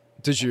trysail.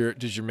 does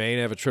your main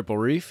have a triple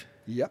reef?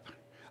 Yep.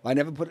 I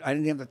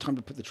didn't have the time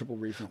to put the triple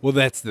reef in. Well,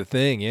 that's the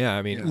thing. Yeah.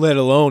 I mean, Yeah. let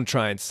alone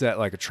try and set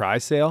like a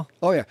trysail.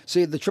 Oh yeah.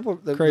 See, the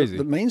Crazy.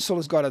 The mainsail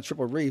has got a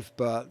triple reef,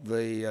 but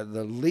the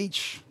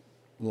leech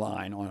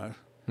line on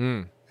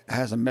it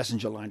has a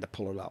messenger line to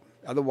pull it up.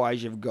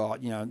 Otherwise, you've got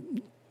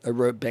a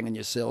rope banging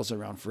your sails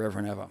around forever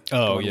and ever.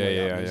 Oh, going yeah, way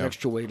yeah, up. There's yeah.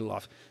 extra weight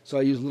aloft. So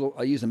I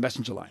use a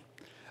messenger line.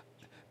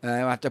 I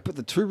have to put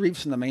the 2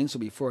 reefs in the mainsail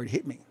before it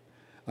hit me.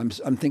 I'm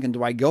thinking,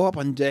 do I go up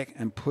on deck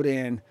and put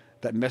in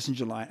that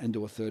messenger line and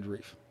do a 3rd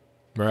reef?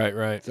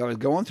 Right. So I was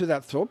going through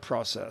that thought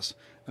process,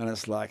 and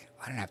it's like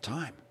I don't have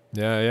time.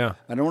 Yeah.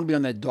 I don't want to be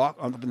on that dock,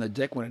 up on the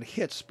deck when it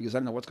hits because I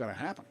don't know what's going to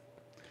happen.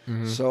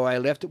 So I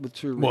left it with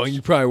 2 reefs. Well,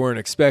 you probably weren't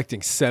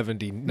expecting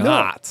 70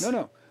 knots.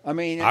 No. I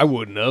mean, I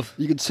wouldn't have.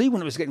 you could see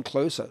when it was getting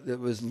closer, there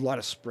was a lot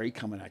of spray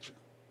coming at you.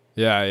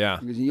 Yeah.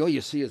 Because all you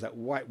see is that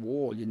white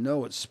wall. You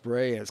know it's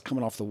spray and it's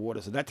coming off the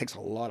water, so that takes a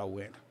lot of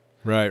wind.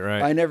 Right.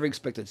 I never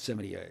expected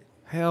 78.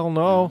 Hell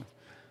no.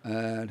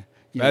 And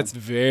That's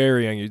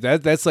very unusual.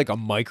 That's like a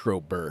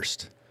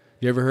microburst.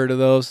 You ever heard of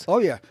those? oh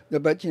yeah,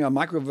 but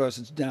microverse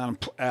it's down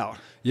and out.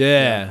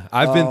 Yeah.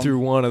 I've been through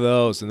one of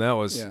those, and that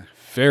was yeah.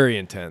 very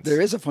intense.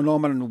 There is a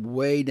phenomenon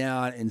way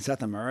down in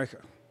South America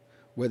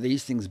where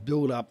these things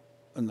build up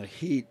in the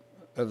heat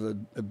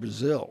of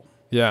Brazil,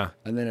 Yeah.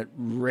 and then it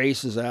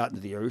races out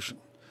into the ocean.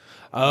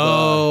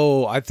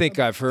 Oh, I think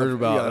I've heard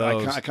about I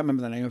those. can't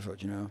remember the name of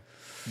it,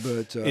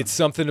 but It's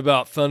something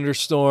about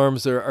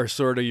thunderstorms are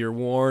sort of your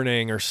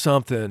warning or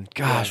something.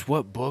 Gosh,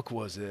 what book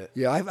was it?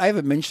 yeah, I have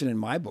it mentioned in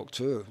my book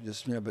too.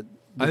 Just but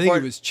I think before-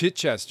 it was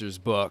Chichester's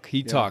book.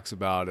 He talks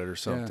about it or yeah.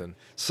 something.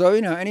 So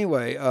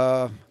anyway,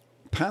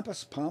 Pampa,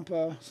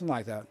 something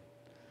like that.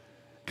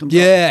 Comes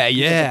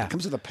Yeah.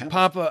 Comes with a Pampa.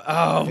 Papa.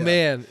 Oh Yeah.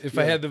 man, if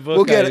I Yeah. had the book,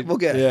 We'll get I'd- it. We'll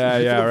get it.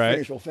 Yeah, We'll right.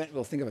 finish,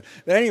 we'll think of it.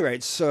 But at any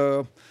rate,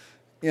 so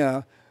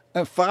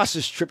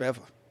fastest trip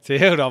ever.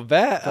 Dude, I'll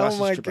bet. Oh Fastest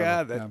my trip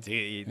god,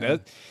 ever.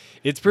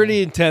 it's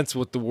pretty intense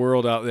what the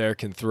world out there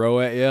can throw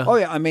at you. Oh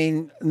yeah, I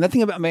mean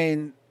nothing about. I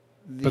mean,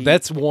 But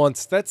that's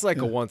like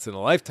a once in a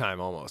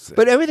lifetime almost.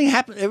 But everything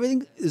happen.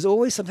 Everything is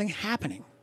always something happening.